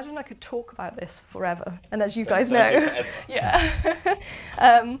you can imagine, I could talk about this forever. And as you guys know,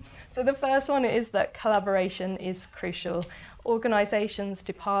 yeah. So the first one is that collaboration is crucial. Organisations,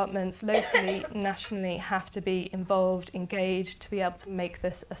 departments, locally, nationally, have to be involved, engaged to be able to make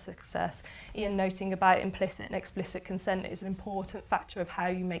this a success. Ian noting about implicit and explicit consent is an important factor of how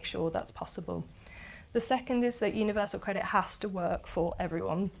you make sure that's possible. The second is that universal credit has to work for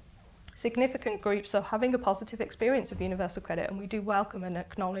everyone. Significant groups are having a positive experience of universal credit, and we do welcome and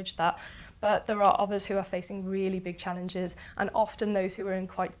acknowledge that. But there are others who are facing really big challenges, and often those who are in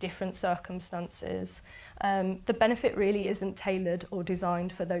quite different circumstances. The benefit really isn't tailored or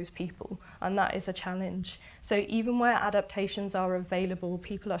designed for those people, and that is a challenge. So even where adaptations are available,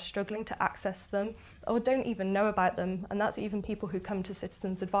 people are struggling to access them or don't even know about them, and that's even people who come to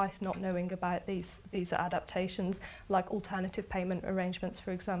Citizens Advice not knowing about these adaptations, like alternative payment arrangements,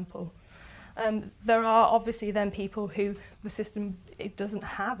 for example. There are obviously then people who the system it doesn't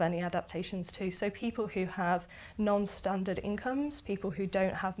have any adaptations to. So people who have non-standard incomes, people who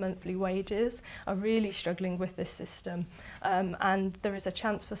don't have monthly wages are really struggling with this system. And there is a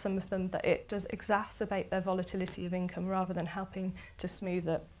chance for some of them that it does exacerbate their volatility of income rather than helping to smooth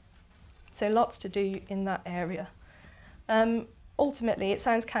it. So lots to do in that area. Ultimately, it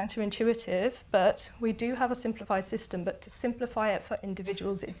sounds counterintuitive, but we do have a simplified system, but to simplify it for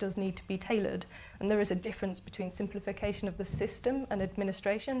individuals, it does need to be tailored. And there is a difference between simplification of the system and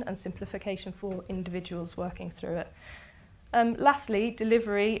administration and simplification for individuals working through it. Lastly,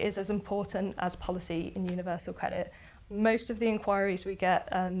 delivery is as important as policy in universal credit. Most of the inquiries we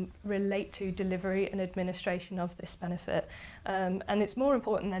get relate to delivery and administration of this benefit. And it's more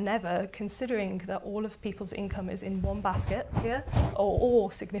important than ever, considering that all of people's income is in one basket here,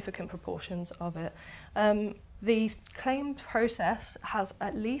 or significant proportions of it. The claim process has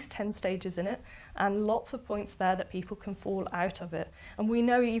at least 10 stages in it, and lots of points there that people can fall out of it. And we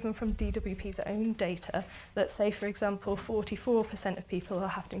know even from DWP's own data that, say, for example, 44% of people are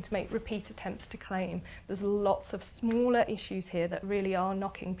having to make repeat attempts to claim. There's lots of smaller issues here that really are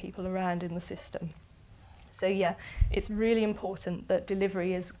knocking people around in the system. So yeah, it's really important that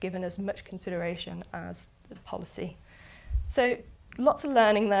delivery is given as much consideration as the policy. So lots of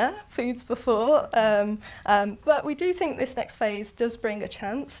learning there, foods for thought, but we do think this next phase does bring a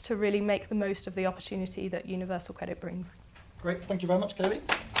chance to really make the most of the opportunity that universal credit brings. Great, thank you very much, Kaylee.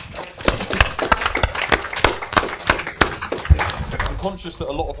 I'm conscious that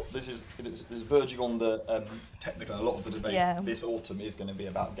a lot of this is verging on the technical, and a lot of the debate this autumn is going to be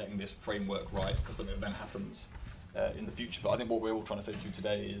about getting this framework right, because something then happens in the future. But I think what we're all trying to say to you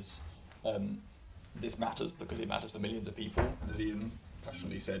today is this matters because it matters for millions of people, as Ian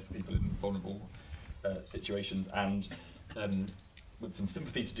passionately said, for people in vulnerable situations, and with some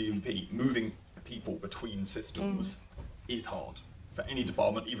sympathy to DWP, moving people between systems is hard. For any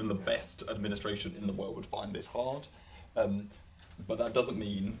department, even the best administration in the world would find this hard, but that doesn't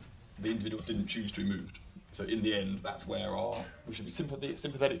mean the individuals didn't choose to be moved. So in the end, that's where we should be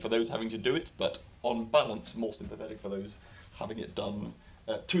sympathetic for those having to do it, but on balance, more sympathetic for those having it done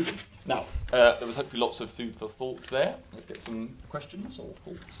to them. Now, there was hopefully lots of food for thought there. Let's get some questions or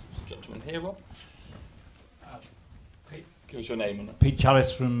thoughts. Gentleman here, Rob. Pete. Give us your name. Pete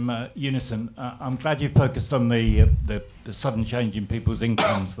Chalice from Unison. I'm glad you focused on the sudden change in people's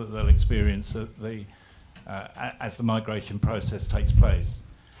incomes that they'll experience as the migration process takes place.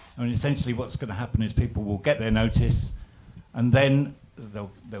 I mean, essentially what's going to happen is people will get their notice, and then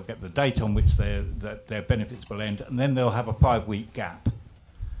they'll get the date on which their benefits will end, and then they'll have a 5-week gap.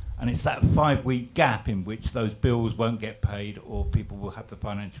 And it's that 5-week gap in which those bills won't get paid or people will have the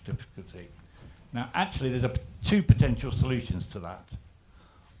financial difficulty. Now, actually, there's two potential solutions to that.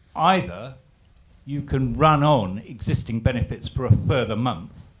 Either you can run on existing benefits for a further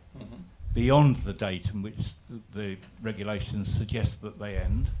month beyond the date in which the regulations suggest that they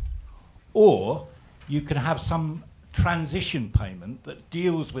end, or you can have some transition payment that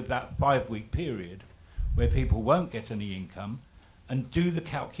deals with that 5-week period where people won't get any income, and do the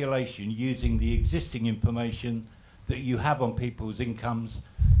calculation using the existing information that you have on people's incomes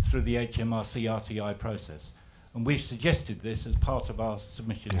through the HMRC RTI process. And we've suggested this as part of our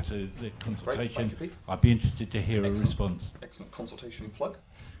submission to the consultation. I'd be interested to hear a response. excellent consultation plug.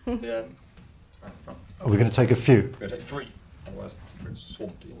 Right front. Are we going to take a few? We're going to take 3, otherwise we're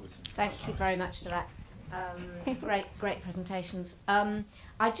swamped. Thank you very much for that. Great presentations.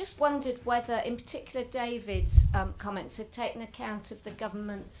 I just wondered whether, in particular, David's comments had taken account of the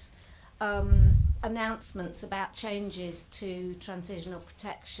government's announcements about changes to transitional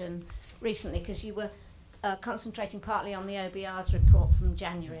protection recently, because you were concentrating partly on the OBR's report from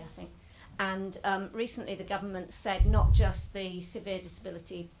January, I think. And recently the government said not just the severe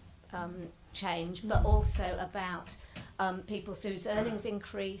disability change, but also about people whose earnings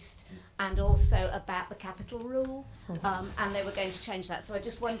increased, and also about the capital rule, and they were going to change that. So I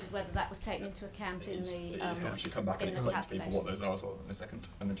just wondered whether that was taken into account in the we should come back and explain to people what those are as well in a second.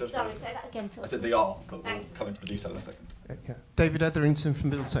 And then just sorry, say that again. I said they are, but we'll come into the detail in a second. Yeah. David Etherington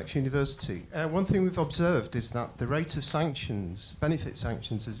from Middlesex University. One thing we've observed is that the rate of sanctions, benefit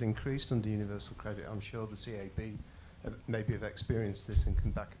sanctions, has increased under universal credit. I'm sure the CAB maybe have experienced this and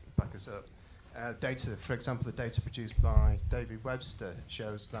can back us up. Data, for example, the data produced by David Webster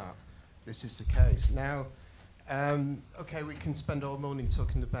shows that this is the case. Now, okay, we can spend all morning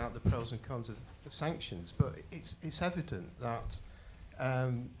talking about the pros and cons of sanctions, but it's evident that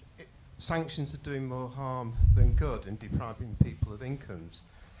sanctions are doing more harm than good in depriving people of incomes.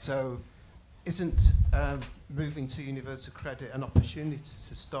 So isn't moving to universal credit an opportunity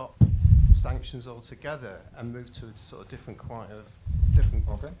to stop sanctions altogether and move to a sort of different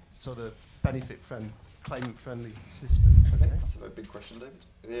sort of claimant-friendly system? Okay, that's a very big question,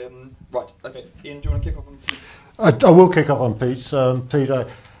 David. Right, okay, Ian, do you want to kick off on Pete's? I will kick off on Pete's. Peter,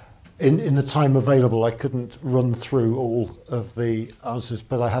 in the time available, I couldn't run through all of the answers,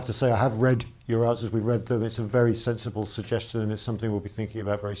 but I have to say I have read your answers. We've read them. It's a very sensible suggestion, and it's something we'll be thinking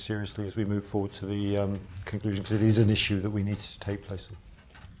about very seriously as we move forward to the conclusion, because it is an issue that we need to take place on.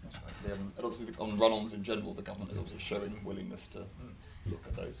 That's right. And obviously, on run-ons in general, the government is obviously showing willingness to look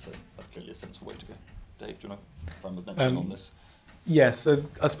at those, so that's clearly a sensible way to go. Dave, do you want to run the mention on this? Yes, so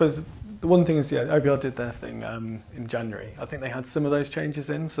I suppose the one thing is, OBR did their thing in January. I think they had some of those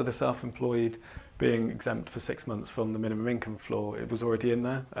changes in, so the self-employed being exempt for 6 months from the minimum income floor, it was already in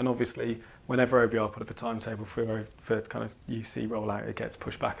there. And obviously, whenever OBR put up a timetable for kind of UC rollout, it gets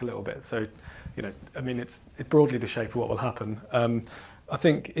pushed back a little bit. So, I mean, it's broadly the shape of what will happen. I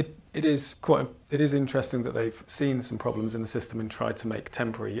think it is interesting that they've seen some problems in the system and tried to make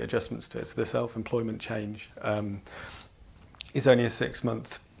temporary adjustments to it. So the self-employment change is only a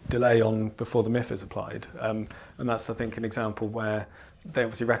 6-month delay on before the MIF is applied, and that's, I think, an example where they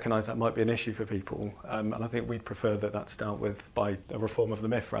obviously recognise that might be an issue for people, and I think we'd prefer that that's dealt with by a reform of the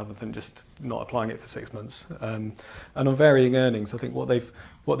MIF rather than just not applying it for 6 months. And on varying earnings, I think what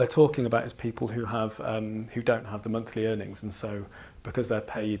they're talking about is people who don't have the monthly earnings, and so because they're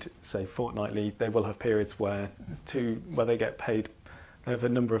paid, say, fortnightly, they will have periods where they get paid. They have a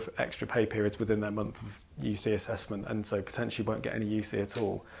number of extra pay periods within their month of UC assessment, and so potentially won't get any UC at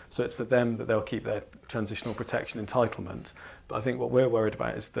all. So it's for them that they'll keep their transitional protection entitlement. But I think what we're worried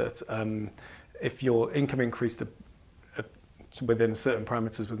about is that if your income increased within certain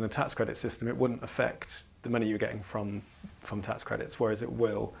parameters within the tax credit system, it wouldn't affect the money you're getting from tax credits, whereas it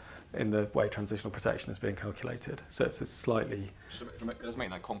will in the way transitional protection is being calculated. So it's a slightly... Let's make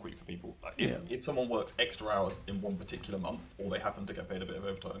that concrete for people. Like if someone works extra hours in one particular month, or they happen to get paid a bit of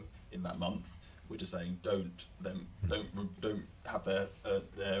overtime in that month, we're just saying don't have their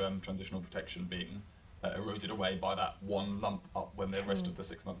transitional protection being eroded away by that one lump up when the rest of the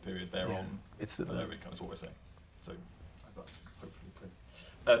 6-month period they're on. It's the low income is what we're saying. So that's hopefully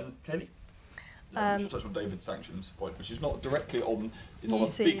clear. Kaylee? We should touch on David's sanctions point, which is not directly on, it's on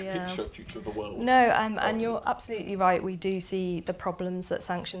a big picture future of the world. No, and you're absolutely right. We do see the problems that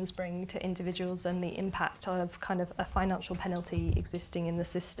sanctions bring to individuals and the impact of kind of a financial penalty existing in the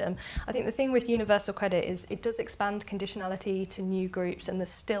system. I think the thing with universal credit is it does expand conditionality to new groups, and there's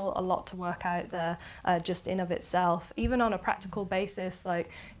still a lot to work out there just in of itself. Even on a practical basis, like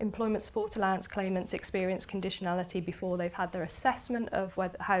employment support allowance claimants experience conditionality before they've had their assessment of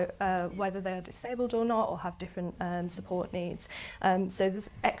whether they are disabled or not, or have different support needs. So there's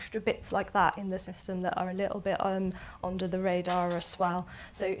extra bits like that in the system that are a little bit under the radar as well.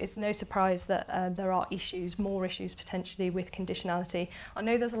 So it's no surprise that there are more issues potentially with conditionality. I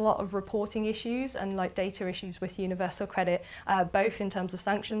know there's a lot of reporting issues and like data issues with universal credit, both in terms of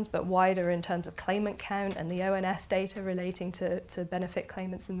sanctions, but wider in terms of claimant count and the ONS data relating to benefit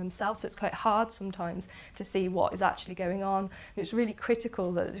claimants in themselves. So it's quite hard sometimes to see what is actually going on. It's really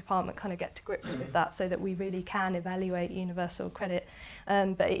critical that the department kind of get to grips with that so that we really can evaluate universal credit.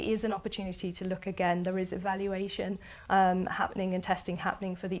 but it is an opportunity to look again. There is evaluation happening and testing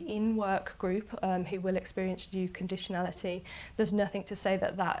happening for the in-work group who will experience new conditionality. There's nothing to say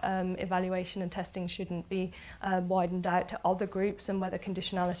that evaluation and testing shouldn't be widened out to other groups and whether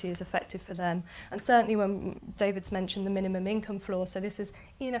conditionality is effective for them. And certainly when David's mentioned the minimum income floor, so this is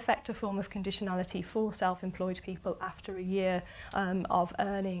in effect a form of conditionality for self-employed people after a year of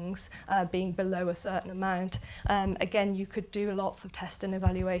earnings being below a certain amount. Again, you could do lots of test and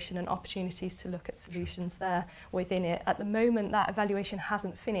evaluation and opportunities to look at solutions there within it. At the moment, that evaluation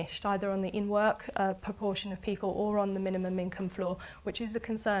hasn't finished, either on the in-work proportion of people or on the minimum income floor, which is a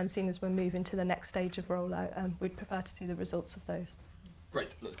concern seen as we're moving to the next stage of rollout. We'd prefer to see the results of those.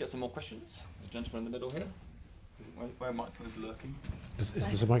 Great, let's get some more questions. There's a gentleman in the middle here. Where Michael is lurking.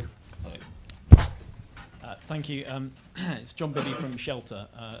 Is there a microphone? Thank you. It's John Bibby from Shelter,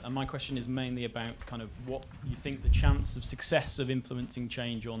 and my question is mainly about kind of what you think the chance of success of influencing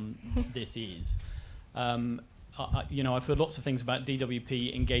change on this is. You know, I've heard lots of things about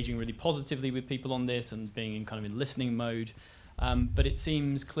DWP engaging really positively with people on this and being in kind of in listening mode, but it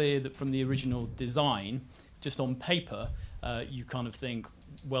seems clear that from the original design, just on paper, you kind of think,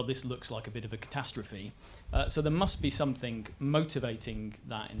 well, this looks like a bit of a catastrophe. So there must be something motivating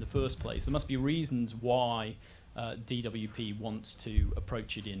that in the first place. There must be reasons why DWP wants to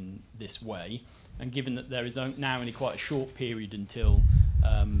approach it in this way. And given that there is now only quite a short period until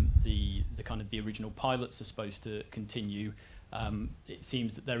the kind of the original pilots are supposed to continue, it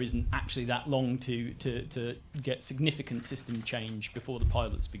seems that there isn't actually that long to get significant system change before the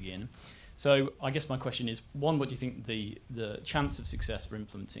pilots begin. So I guess my question is, one, what do you think the chance of success for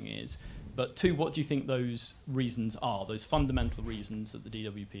influencing is? But two, what do you think those reasons are, those fundamental reasons that the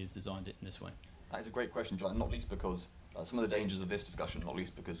DWP has designed it in this way? That is a great question, John, not least because some of the dangers of this discussion, not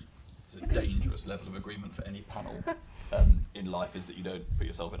least because there's a dangerous level of agreement for any panel in life, is that you don't put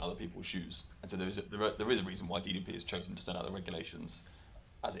yourself in other people's shoes. And so there is a reason why DWP has chosen to send out the regulations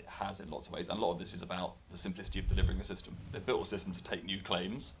as it has in lots of ways. And a lot of this is about the simplicity of delivering the system. They've built a system to take new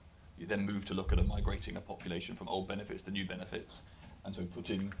claims. You then move to look at migrating a population from old benefits to new benefits. And so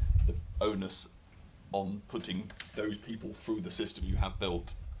putting the onus on putting those people through the system you have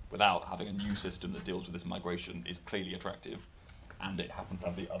built without having a new system that deals with this migration is clearly attractive. And it happens to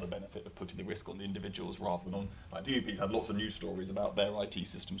have the other benefit of putting the risk on the individuals rather than on, like DWP's had lots of news stories about their IT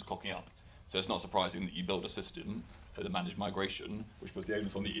systems cocking up. So it's not surprising that you build a system for the managed migration, which puts the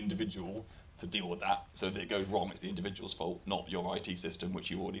onus on the individual to deal with that. So that it goes wrong, it's the individual's fault, not your IT system, which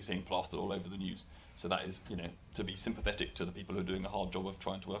you've already seen plastered all over the news. So that is, you know, to be sympathetic to the people who are doing a hard job of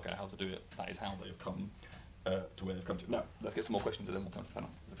trying to work out how to do it. That is how they've come to where they've come to. Now, let's get some more questions and then we'll come to the panel.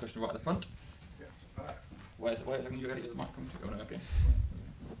 There's a question right at the front. Yes. Where can you get the mic come to? Oh, okay.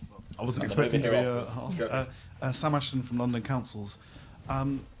 I wasn't expecting to be Sam Ashton from London Councils.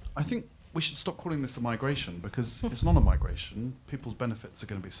 I think we should stop calling this a migration because it's not a migration. People's benefits are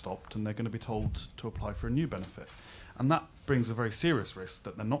going to be stopped and they're going to be told to apply for a new benefit. And that brings a very serious risk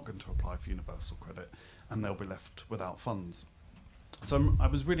that they're not going to apply for universal credit and they'll be left without funds. So I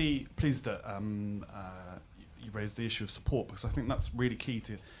was really pleased that you raised the issue of support because I think that's really key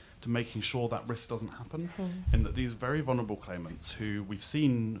to making sure that risk doesn't happen, and that these very vulnerable claimants who we've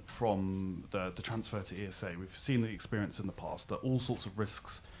seen from the transfer to ESA, we've seen the experience in the past that all sorts of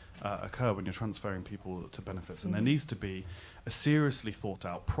risks occur when you're transferring people to benefits, and there needs to be a seriously thought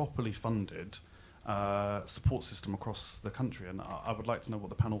out, properly funded support system across the country, and I would like to know what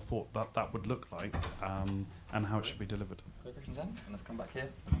the panel thought that would look like and how it should be delivered. Great questions, Anne. And let's come back here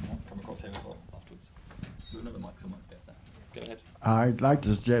and we'll come across here as well afterwards. So another mic somewhere. Yeah, there. Go ahead. I'd like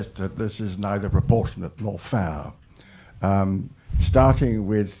to suggest that this is neither proportionate nor fair. Starting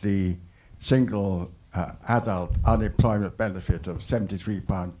with the single adult unemployment benefit of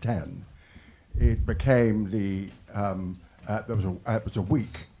 £73.10, it became it was a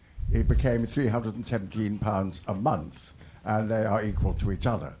week. It became £317 a month, and they are equal to each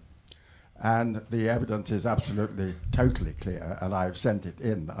other. And the evidence is absolutely, totally clear, and I've sent it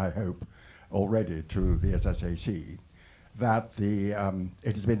in, I hope, already to the SSAC, that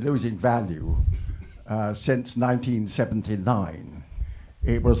it has been losing value since 1979.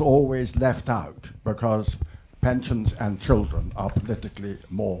 It was always left out because pensions and children are politically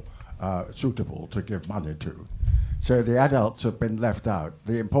more suitable to give money to. So the adults have been left out.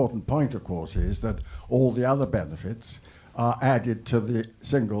 The important point, of course, is that all the other benefits are added to the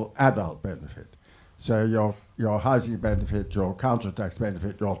single adult benefit. So your housing benefit, your council tax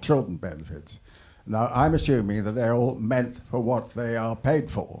benefit, your children benefits. Now, I'm assuming that they're all meant for what they are paid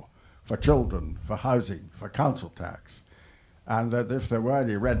for children, for housing, for council tax. and that if there were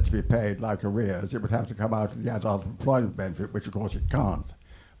any rent to be paid, like arrears, it would have to come out of the adult employment benefit, which of course it can't,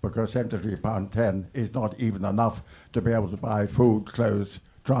 because £73.10 is not even enough to be able to buy food, clothes,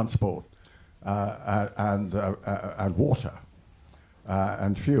 transport, and water,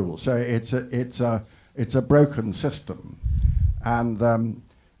 and fuel. So it's a broken system, and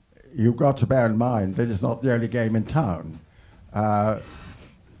you've got to bear in mind that it's not the only game in town.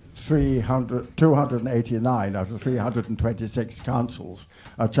 289 out of 326 councils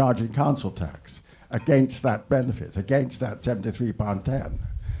are charging council tax against that benefit, against that £73.10.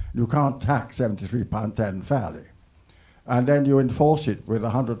 You can't tax £73.10 fairly. And then you enforce it with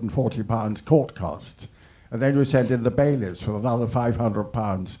 £140 court costs. And then you send in the bailiffs for another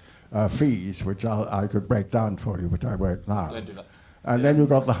 £500 fees, which I could break down for you, but I won't now. Don't do that. And then you've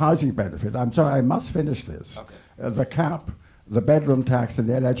got the housing benefit. I'm sorry, I must finish this. Okay. The cap, the bedroom tax, and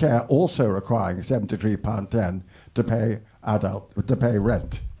the NHA also requiring £73.10 to pay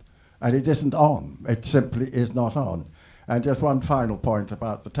rent. And it isn't on. It simply is not on. And just one final point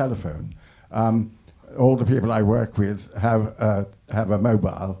about the telephone. All the people I work with have a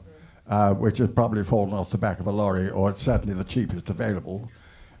mobile, which has probably fallen off the back of a lorry, or it's certainly the cheapest available.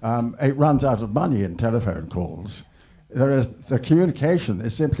 It runs out of money in telephone calls. The communication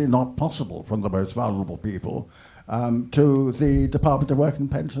is simply not possible from the most vulnerable people to the Department of Work and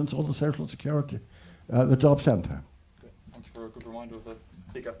Pensions or the Social Security, the Job Centre. Thank you for a good reminder of the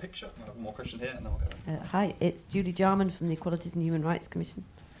bigger picture. I have one more question here, and then we'll go. Hi, it's Julie Jarman from the Equalities and Human Rights Commission.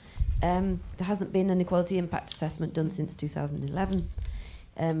 There hasn't been an equality impact assessment done since 2011.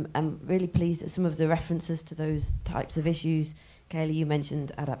 I'm really pleased at some of the references to those types of issues. Kaylee, you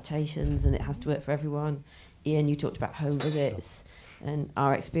mentioned adaptations and it has to work for everyone. Ian, you talked about home visits. And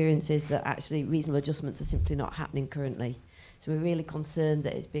our experience is that actually reasonable adjustments are simply not happening currently. So we're really concerned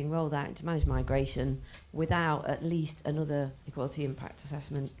that it's being rolled out to manage migration without at least another equality impact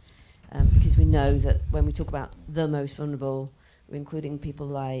assessment. Because we know that when we talk about the most vulnerable, we're including people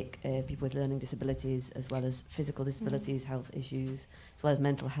like people with learning disabilities, as well as physical disabilities, health issues, as well as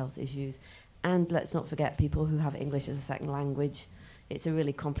mental health issues. And let's not forget people who have English as a second language. It's a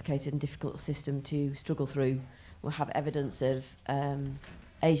really complicated and difficult system to struggle through. We'll have evidence of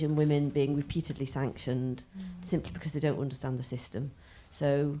Asian women being repeatedly sanctioned simply because they don't understand the system.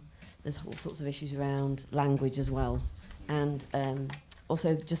 So there's all sorts of issues around language as well. And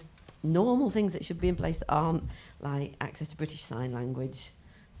also just normal things that should be in place that aren't, like access to British Sign Language.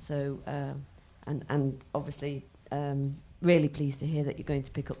 So, and obviously really pleased to hear that you're going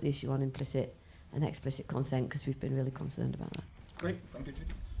to pick up the issue on implicit and explicit consent, because we've been really concerned about that. Great, thank you,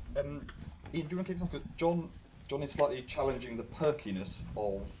 Judy. Ian, do you want to keep talking? John is slightly challenging the perkiness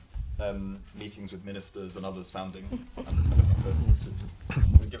of meetings with ministers and others sounding to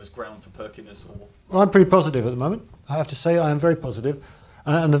give us ground for perkiness. Or Well, I'm pretty positive at the moment. I have to say I am very positive.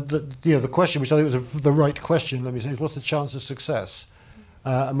 And the question, which I think was the right question, let me say, is what's the chance of success?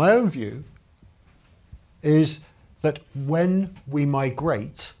 And my own view is that when we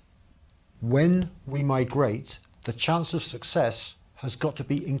migrate, the chance of success has got to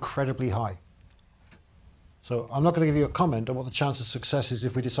be incredibly high. So I'm not going to give you a comment on what the chance of success is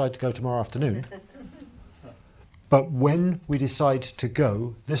if we decide to go tomorrow afternoon. But when we decide to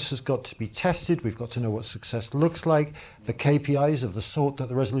go, this has got to be tested. We've got to know what success looks like. The KPIs of the sort that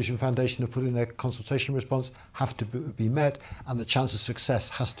the Resolution Foundation have put in their consultation response have to be met, and the chance of success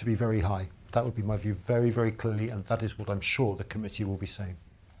has to be very high. That would be my view very, very clearly, and that is what I'm sure the committee will be saying.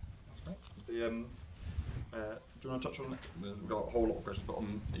 That's great. Do you want to touch on it? We've got a whole lot of questions, but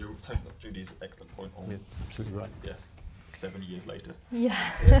you've taken up Judy's excellent point on. Yeah, absolutely right. Yeah. 7 years later.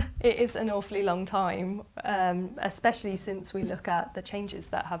 Yeah, it is an awfully long time, especially since we look at the changes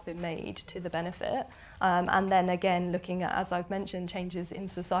that have been made to the benefit. And then again, looking at, as I've mentioned, changes in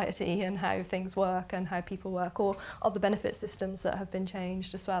society and how things work and how people work, or other benefit systems that have been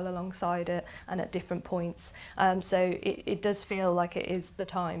changed as well alongside it and at different points. So it does feel like it is the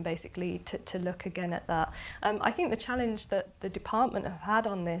time basically to look again at that. I think the challenge that the department have had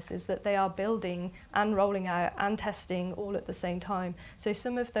on this is that they are building and rolling out and testing all at the same time. So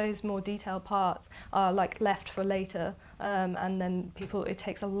some of those more detailed parts are like left for later. And then it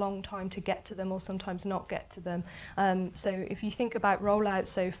takes a long time to get to them, or sometimes not get to them. So if you think about rollout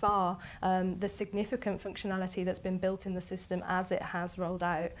so far, the significant functionality that's been built in the system as it has rolled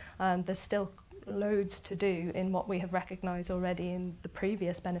out, there's still loads to do in what we have recognised already in the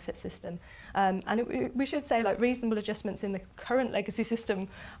previous benefit system. And we should say, like, reasonable adjustments in the current legacy system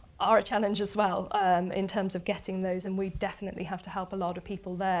are a challenge as well in terms of getting those, and we definitely have to help a lot of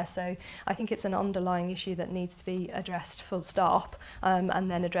people there. So I think it's an underlying issue that needs to be addressed full stop, and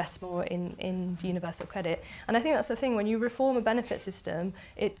then addressed more in universal credit. And I think that's the thing, when you reform a benefit system,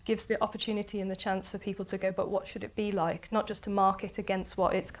 it gives the opportunity and the chance for people to go, but what should it be like? Not just to market against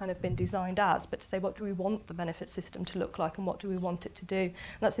what it's kind of been designed as, but to say, what do we want the benefit system to look like and what do we want it to do? And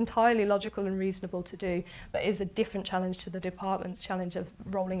that's entirely logical and reasonable to do, but is a different challenge to the department's challenge of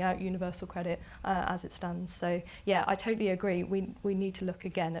rolling out universal credit as it stands. So yeah, I totally agree. We need to look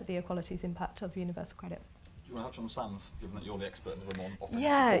again at the equalities impact of universal credit. Do you want to touch on SAMs, given that you're the expert in the room on offering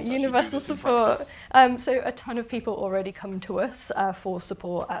Yeah, support? universal support. So a ton of people already come to us for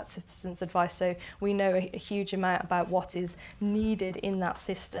support at Citizens Advice. So we know a huge amount about what is needed in that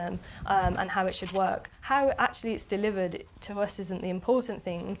system and how it should work. How actually it's delivered to us isn't the important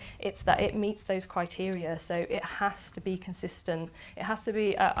thing. It's that it meets those criteria. So it has to be consistent. It has to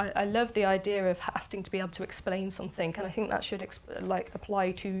be. I love the idea of having to be able to explain something, and I think that should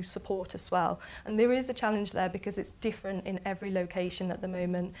apply to support as well. And there is a challenge there, because it's different in every location at the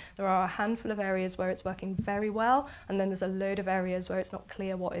moment. There are a handful of areas where it's working very well, and then there's a load of areas where it's not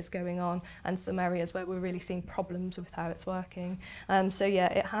clear what is going on, and some areas where we're really seeing problems with how it's working. So yeah,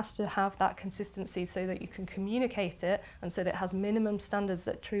 it has to have that consistency so that you can communicate it, and so that it has minimum standards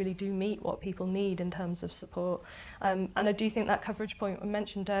that truly do meet what people need in terms of support. And I do think that coverage point I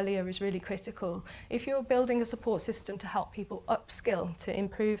mentioned earlier is really critical. If you're building a support system to help people upskill, to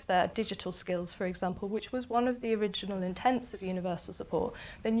improve their digital skills, for example, which was one of the original intents of universal support,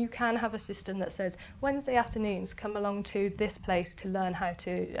 then you can have a system that says, Wednesday afternoons, come along to this place to learn how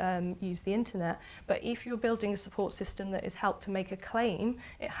to use the internet. But if you're building a support system that is helped to make a claim,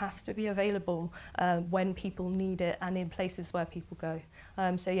 it has to be available when people need it and in places where people go.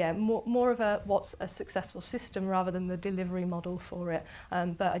 So yeah, more of what's a successful system rather than the delivery model for it.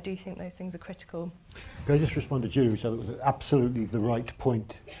 But I do think those things are critical. Can I just respond to Julie, which I thought was absolutely the right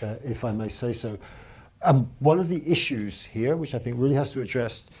point, if I may say so. One of the issues here, which I think really has to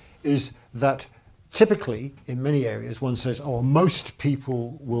address, is that typically in many areas one says, oh, most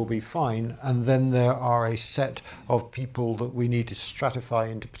people will be fine, and then there are a set of people that we need to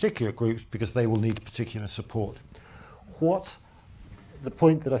stratify into particular groups because they will need particular support. The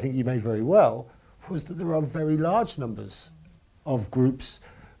point that I think you made very well was that there are very large numbers of groups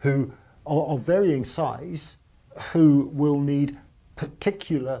who are of varying size who will need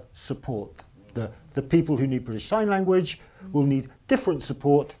particular support. The people who need British Sign Language will need different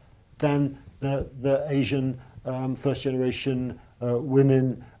support than the Asian first generation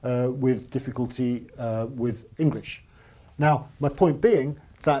women with difficulty with English. Now, my point being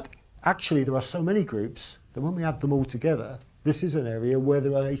that actually there are so many groups that when we add them all together, this is an area where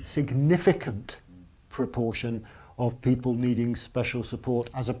there are a significant proportion of people needing special support,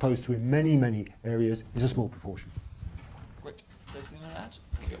 as opposed to in many, many areas is a small proportion. Great. Anything to add?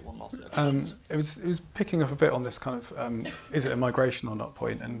 We'll get one last set of questions. It was picking up a bit on this kind of is it a migration or not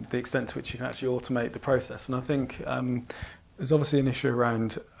point, and the extent to which you can actually automate the process. And I think there's obviously an issue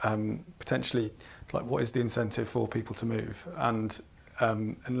around potentially like what is the incentive for people to move, and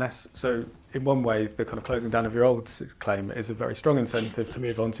so in one way the kind of closing down of your old claim is a very strong incentive to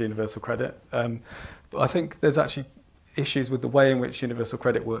move on to universal credit. But I think there's actually issues with the way in which universal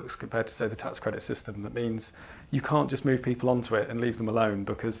credit works compared to, say, the tax credit system. That means you can't just move people onto it and leave them alone,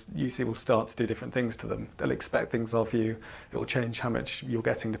 because UC will start to do different things to them. They'll expect things of you. It will change how much you're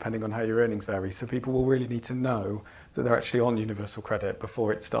getting depending on how your earnings vary. So people will really need to know that they're actually on universal credit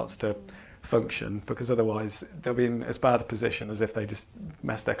before it starts to function, because otherwise they'll be in as bad a position as if they just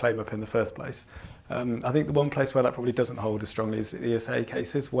messed their claim up in the first place. I think the one place where that probably doesn't hold as strongly is ESA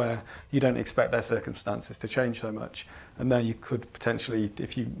cases, where you don't expect their circumstances to change so much, and there you could potentially,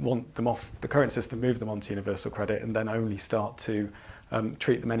 if you want them off the current system, move them onto universal credit and then only start to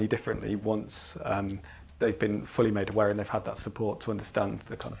treat them any differently once they've been fully made aware and they've had that support to understand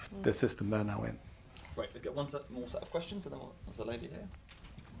the kind of the system they're now in. Right, let's get one more set of questions, and then there's a lady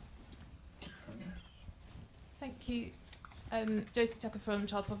here. Thank you. Josie Tucker from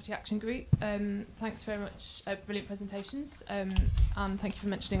Child Poverty Action Group. Thanks very much. Brilliant presentations. And thank you for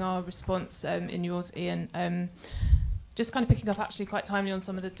mentioning our response in yours, Ian. Just kind of picking up actually quite timely on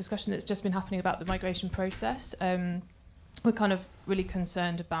some of the discussion that's just been happening about the migration process. We're kind of really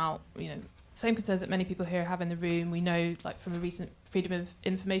concerned about, same concerns that many people here have in the room. We know, like from a recent Freedom of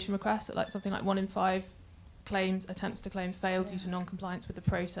Information request, that like something like 1 in 5 claims, attempts to claim fail due to non-compliance with the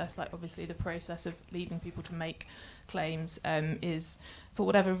process, like obviously the process of leaving people to make claims is, for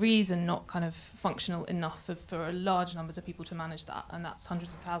whatever reason, not kind of functional enough for a large numbers of people to manage that, and that's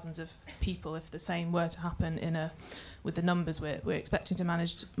hundreds of thousands of people if the same were to happen with the numbers we're expecting to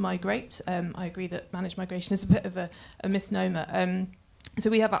migrate. I agree that managed migration is a bit of a misnomer. So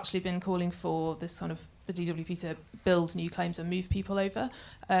we have actually been calling for this kind of the DWP to build new claims and move people over.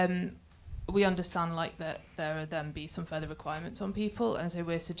 We understand like that there are then be some further requirements on people, and so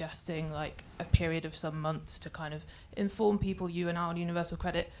we're suggesting like a period of some months to kind of inform people, you and our universal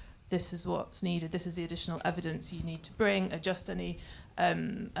credit, this is what's needed, this is the additional evidence you need to bring, adjust any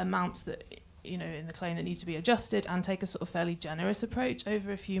amounts that in the claim that need to be adjusted, and take a sort of fairly generous approach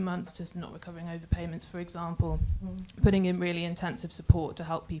over a few months to not recovering overpayments, for example, putting in really intensive support to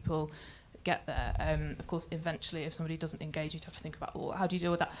help people get there. Of course, eventually, if somebody doesn't engage, you'd have to think about, well, how do you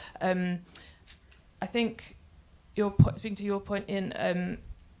deal with that? I think speaking to your point in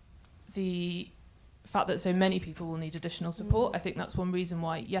the fact that so many people will need additional support, I think that's one reason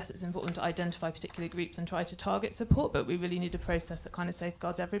why, yes, it's important to identify particular groups and try to target support, but we really need a process that kind of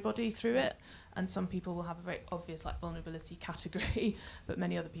safeguards everybody through it. And some people will have a very obvious like vulnerability category, but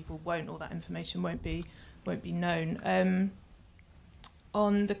many other people won't, or that information won't be known.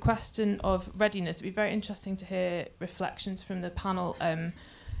 On the question of readiness, it'd be very interesting to hear reflections from the panel. A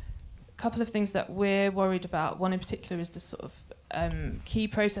couple of things that we're worried about. One in particular is the sort of key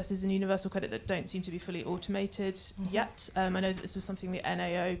processes in universal credit that don't seem to be fully automated yet. I know that this was something the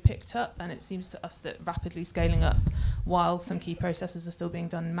NAO picked up, and it seems to us that rapidly scaling up while some key processes are still being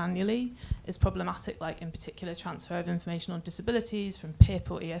done manually is problematic, like in particular transfer of information on disabilities from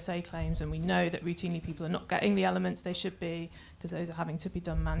PIP or ESA claims, and we know that routinely people are not getting the elements they should be because those are having to be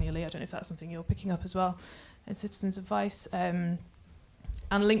done manually. I don't know if that's something you're picking up as well in Citizens Advice. And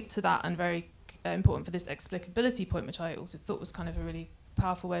linked to that, and very important for this explicability point, which I also thought was kind of a really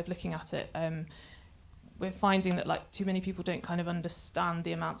powerful way of looking at it. We're finding that like too many people don't kind of understand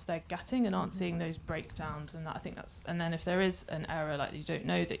the amounts they're getting and aren't seeing those breakdowns, and that I think that's, and then if there is an error, like you don't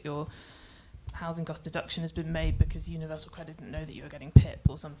know that your housing cost deduction has been made because Universal Credit didn't know that you were getting PIP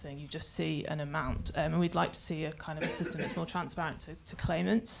or something, you just see an amount, and we'd like to see a kind of a system that's more transparent to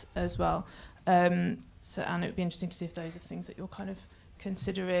claimants as well. And it would be interesting to see if those are things that you're kind of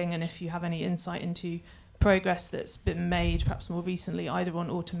considering, and if you have any insight into progress that's been made perhaps more recently, either on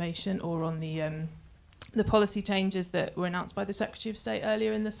automation or on the policy changes that were announced by the Secretary of State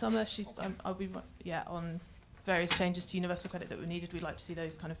earlier in the summer. On various changes to universal credit that were needed. We'd like to see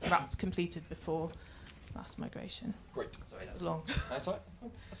those kind of completed before mass migration. Great. Sorry, that was long. That's all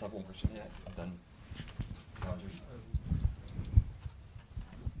right. Let's have one question here, and then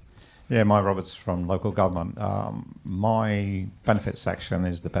Yeah, Mike Roberts from local government. My benefits section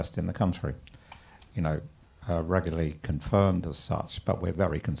is the best in the country, regularly confirmed as such, but we're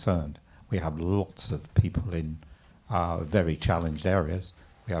very concerned. We have lots of people in very challenged areas.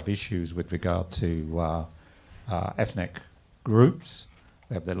 We have issues with regard to ethnic groups.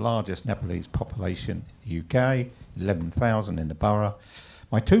 We have the largest Nepalese population in the UK, 11,000 in the borough.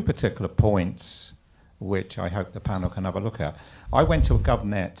 My two particular points, which I hope the panel can have a look at. I went to a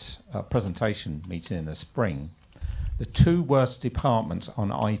GovNet presentation meeting in the spring. The two worst departments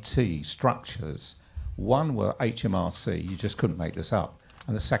on IT structures, one were HMRC, you just couldn't make this up,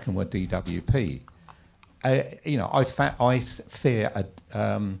 and the second were DWP. I fear a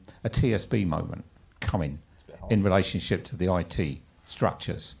TSB moment coming in relationship to the IT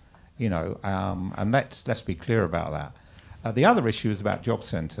structures, and let's be clear about that. The other issue is about job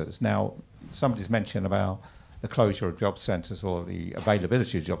centres. Now, somebody's mentioned about the closure of job centres or the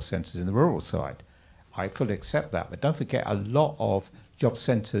availability of job centres in the rural side. I fully accept that, but don't forget a lot of job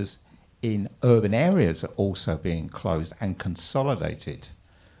centres in urban areas are also being closed and consolidated.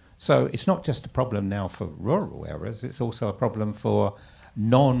 So it's not just a problem now for rural areas, it's also a problem for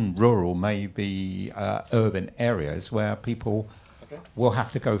non-rural, maybe urban areas where people will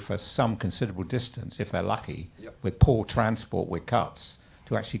have to go for some considerable distance, if they're lucky, with poor transport, with cuts,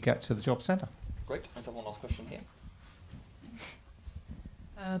 to actually get to the job centre. Great. Let's have one last question here.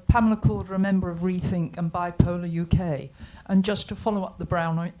 Pamela Corder, a member of Rethink and Bipolar UK. And just to follow up the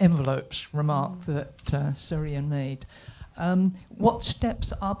brown envelopes remark that Sirian made, what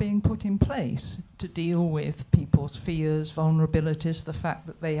steps are being put in place to deal with people's fears, vulnerabilities, the fact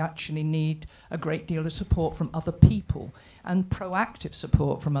that they actually need a great deal of support from other people and proactive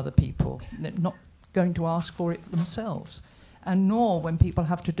support from other people? They're not going to ask for it themselves. And nor, when people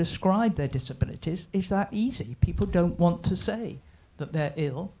have to describe their disabilities, is that easy. People don't want to say that they're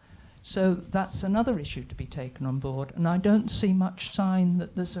ill. So that's another issue to be taken on board. And I don't see much sign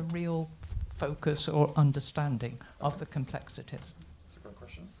that there's a real focus or understanding of the complexities? That's a great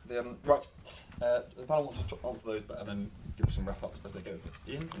question. Right, the panel wants to answer those, and then give us some wrap-up as they go.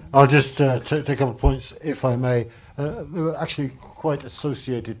 Ian? I'll just take a couple of points, if I may. There were actually quite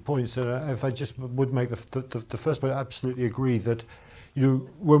associated points. If I just would make the first point, I absolutely agree that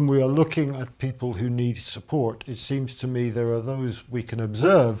when we are looking at people who need support, it seems to me there are those we can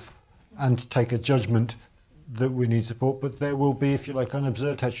observe and take a judgment that we need support, but there will be, if you like,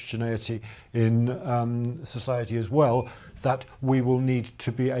 unobserved heterogeneity in society as well that we will need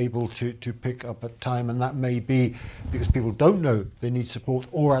to be able to pick up at time, and that may be because people don't know they need support,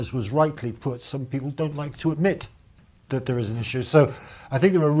 or as was rightly put, some people don't like to admit that there is an issue. So I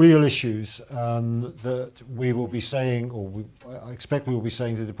think there are real issues that we will be saying, or I expect we will be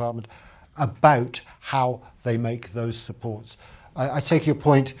saying to the department about how they make those supports. I take your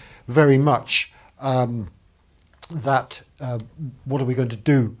point very much that what are we going to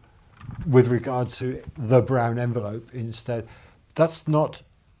do with regard to the brown envelope instead? That's not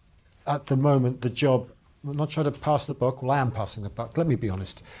at the moment the job. I'm not trying to pass the buck. Well, I am passing the buck, let me be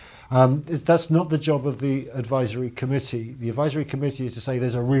honest. That's not the job of the advisory committee. The advisory committee is to say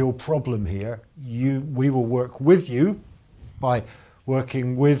there's a real problem here. We will work with you by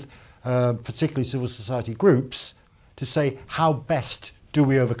working with particularly civil society groups to say how best do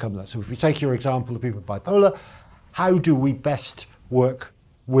we overcome that. So if we take your example of people with bipolar, how do we best work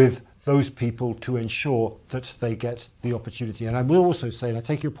with those people to ensure that they get the opportunity? And I will also say, and I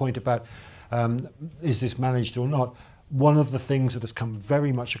take your point about is this managed or not, one of the things that has come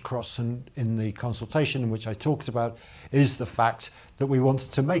very much across in the consultation, which I talked about, is the fact that we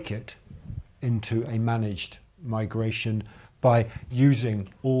wanted to make it into a managed migration by using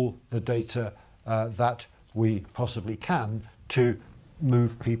all the data that we possibly can to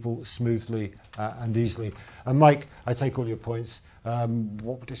move people smoothly and easily. And Mike, I take all your points.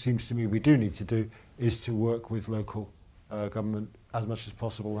 What it seems to me we do need to do is to work with local government as much as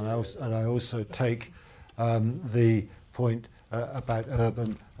possible. And I also take the point about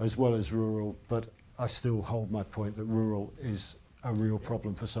urban as well as rural, but I still hold my point that rural is a real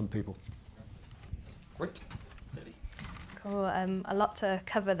problem for some people. Great. Cool. A lot to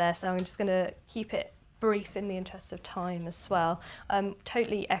cover there, so I'm just going to keep it brief in the interest of time as well.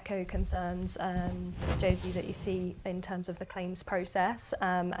 Totally echo concerns, Josie, that you see in terms of the claims process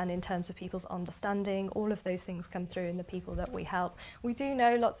and in terms of people's understanding. All of those things come through in the people that we help. We do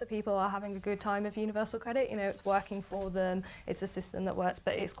know lots of people are having a good time of universal credit. You know, it's working for them. It's a system that works,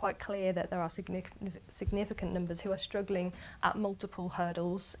 but it's quite clear that there are significant numbers who are struggling at multiple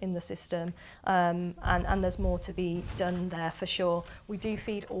hurdles in the system, and there's more to be done there for sure. We do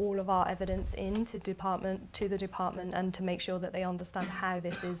feed all of our evidence into the department and to make sure that they understand how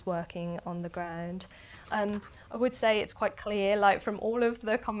this is working on the ground. I would say it's quite clear, like from all of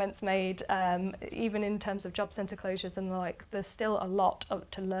the comments made, even in terms of job centre closures and the like, there's still a lot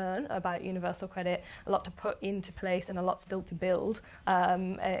to learn about universal credit, a lot to put into place and a lot still to build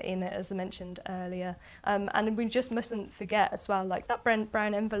in it, as I mentioned earlier. And we just mustn't forget as well, like that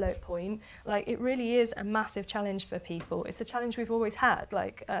brown envelope point, like it really is a massive challenge for people. It's a challenge we've always had.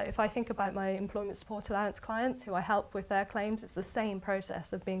 Like if I think about my employment support allowance clients who I help with their claims, it's the same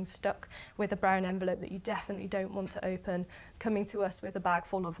process of being stuck with a brown envelope that you definitely don't want to open, coming to us with a bag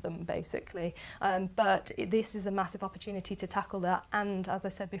full of them, basically. But this is a massive opportunity to tackle that. And as I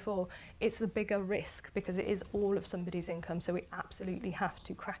said before, it's a bigger risk because it is all of somebody's income. So we absolutely have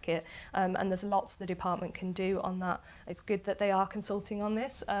to crack it. And there's lots the department can do on that. It's good that they are consulting on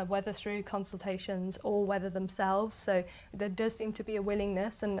this, whether through consultations or whether themselves. So there does seem to be a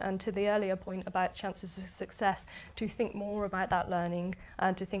willingness, and to the earlier point about chances of success, to think more about that learning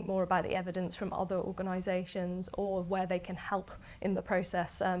and to think more about the evidence from other organisations or where they can help in the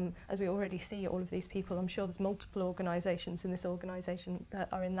process. As we already see all of these people, I'm sure there's multiple organisations in this organisation that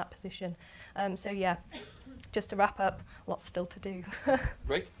are in that position. So yeah, just to wrap up, lots still to do.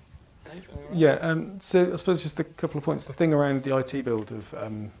 Great. Yeah, so I suppose just a couple of points. The thing around the IT build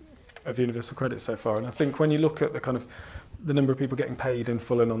of universal credit so far, and I think when you look at the kind of the number of people getting paid in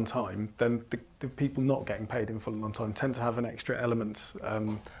full and on time, then the people not getting paid in full and on time tend to have an extra element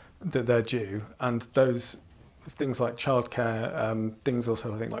that they're due, and those things like childcare, things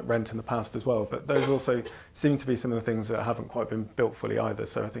also I think like rent in the past as well, but those also seem to be some of the things that haven't quite been built fully either.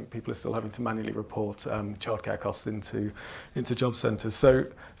 So I think people are still having to manually report childcare costs into job centres. So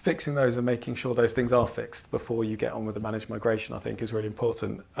fixing those and making sure those things are fixed before you get on with the managed migration, I think, is really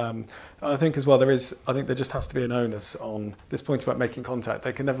important. And I think as well there just has to be an onus on this point about making contact.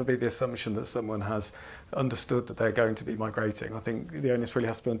 There can never be the assumption that someone has understood that they're going to be migrating. I think the onus really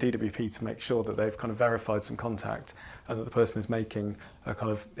has to be on DWP to make sure that they've kind of verified some contact contact, and that the person is making a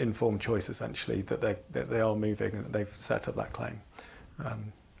kind of informed choice, essentially, that they are moving and that they've set up that claim.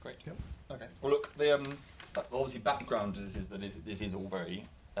 Great. Yep. Okay. Well, look, the obviously background is that this is all very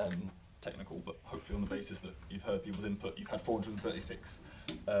technical, but hopefully on the basis that you've heard people's input, you've had 436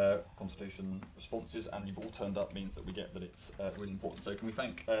 consultation responses, and you've all turned up, means that we get that it's really important. So can we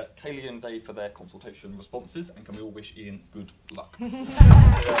thank Kaylee and Dave for their consultation responses, and can we all wish Ian good luck?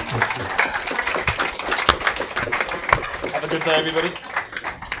 Have a good day, everybody.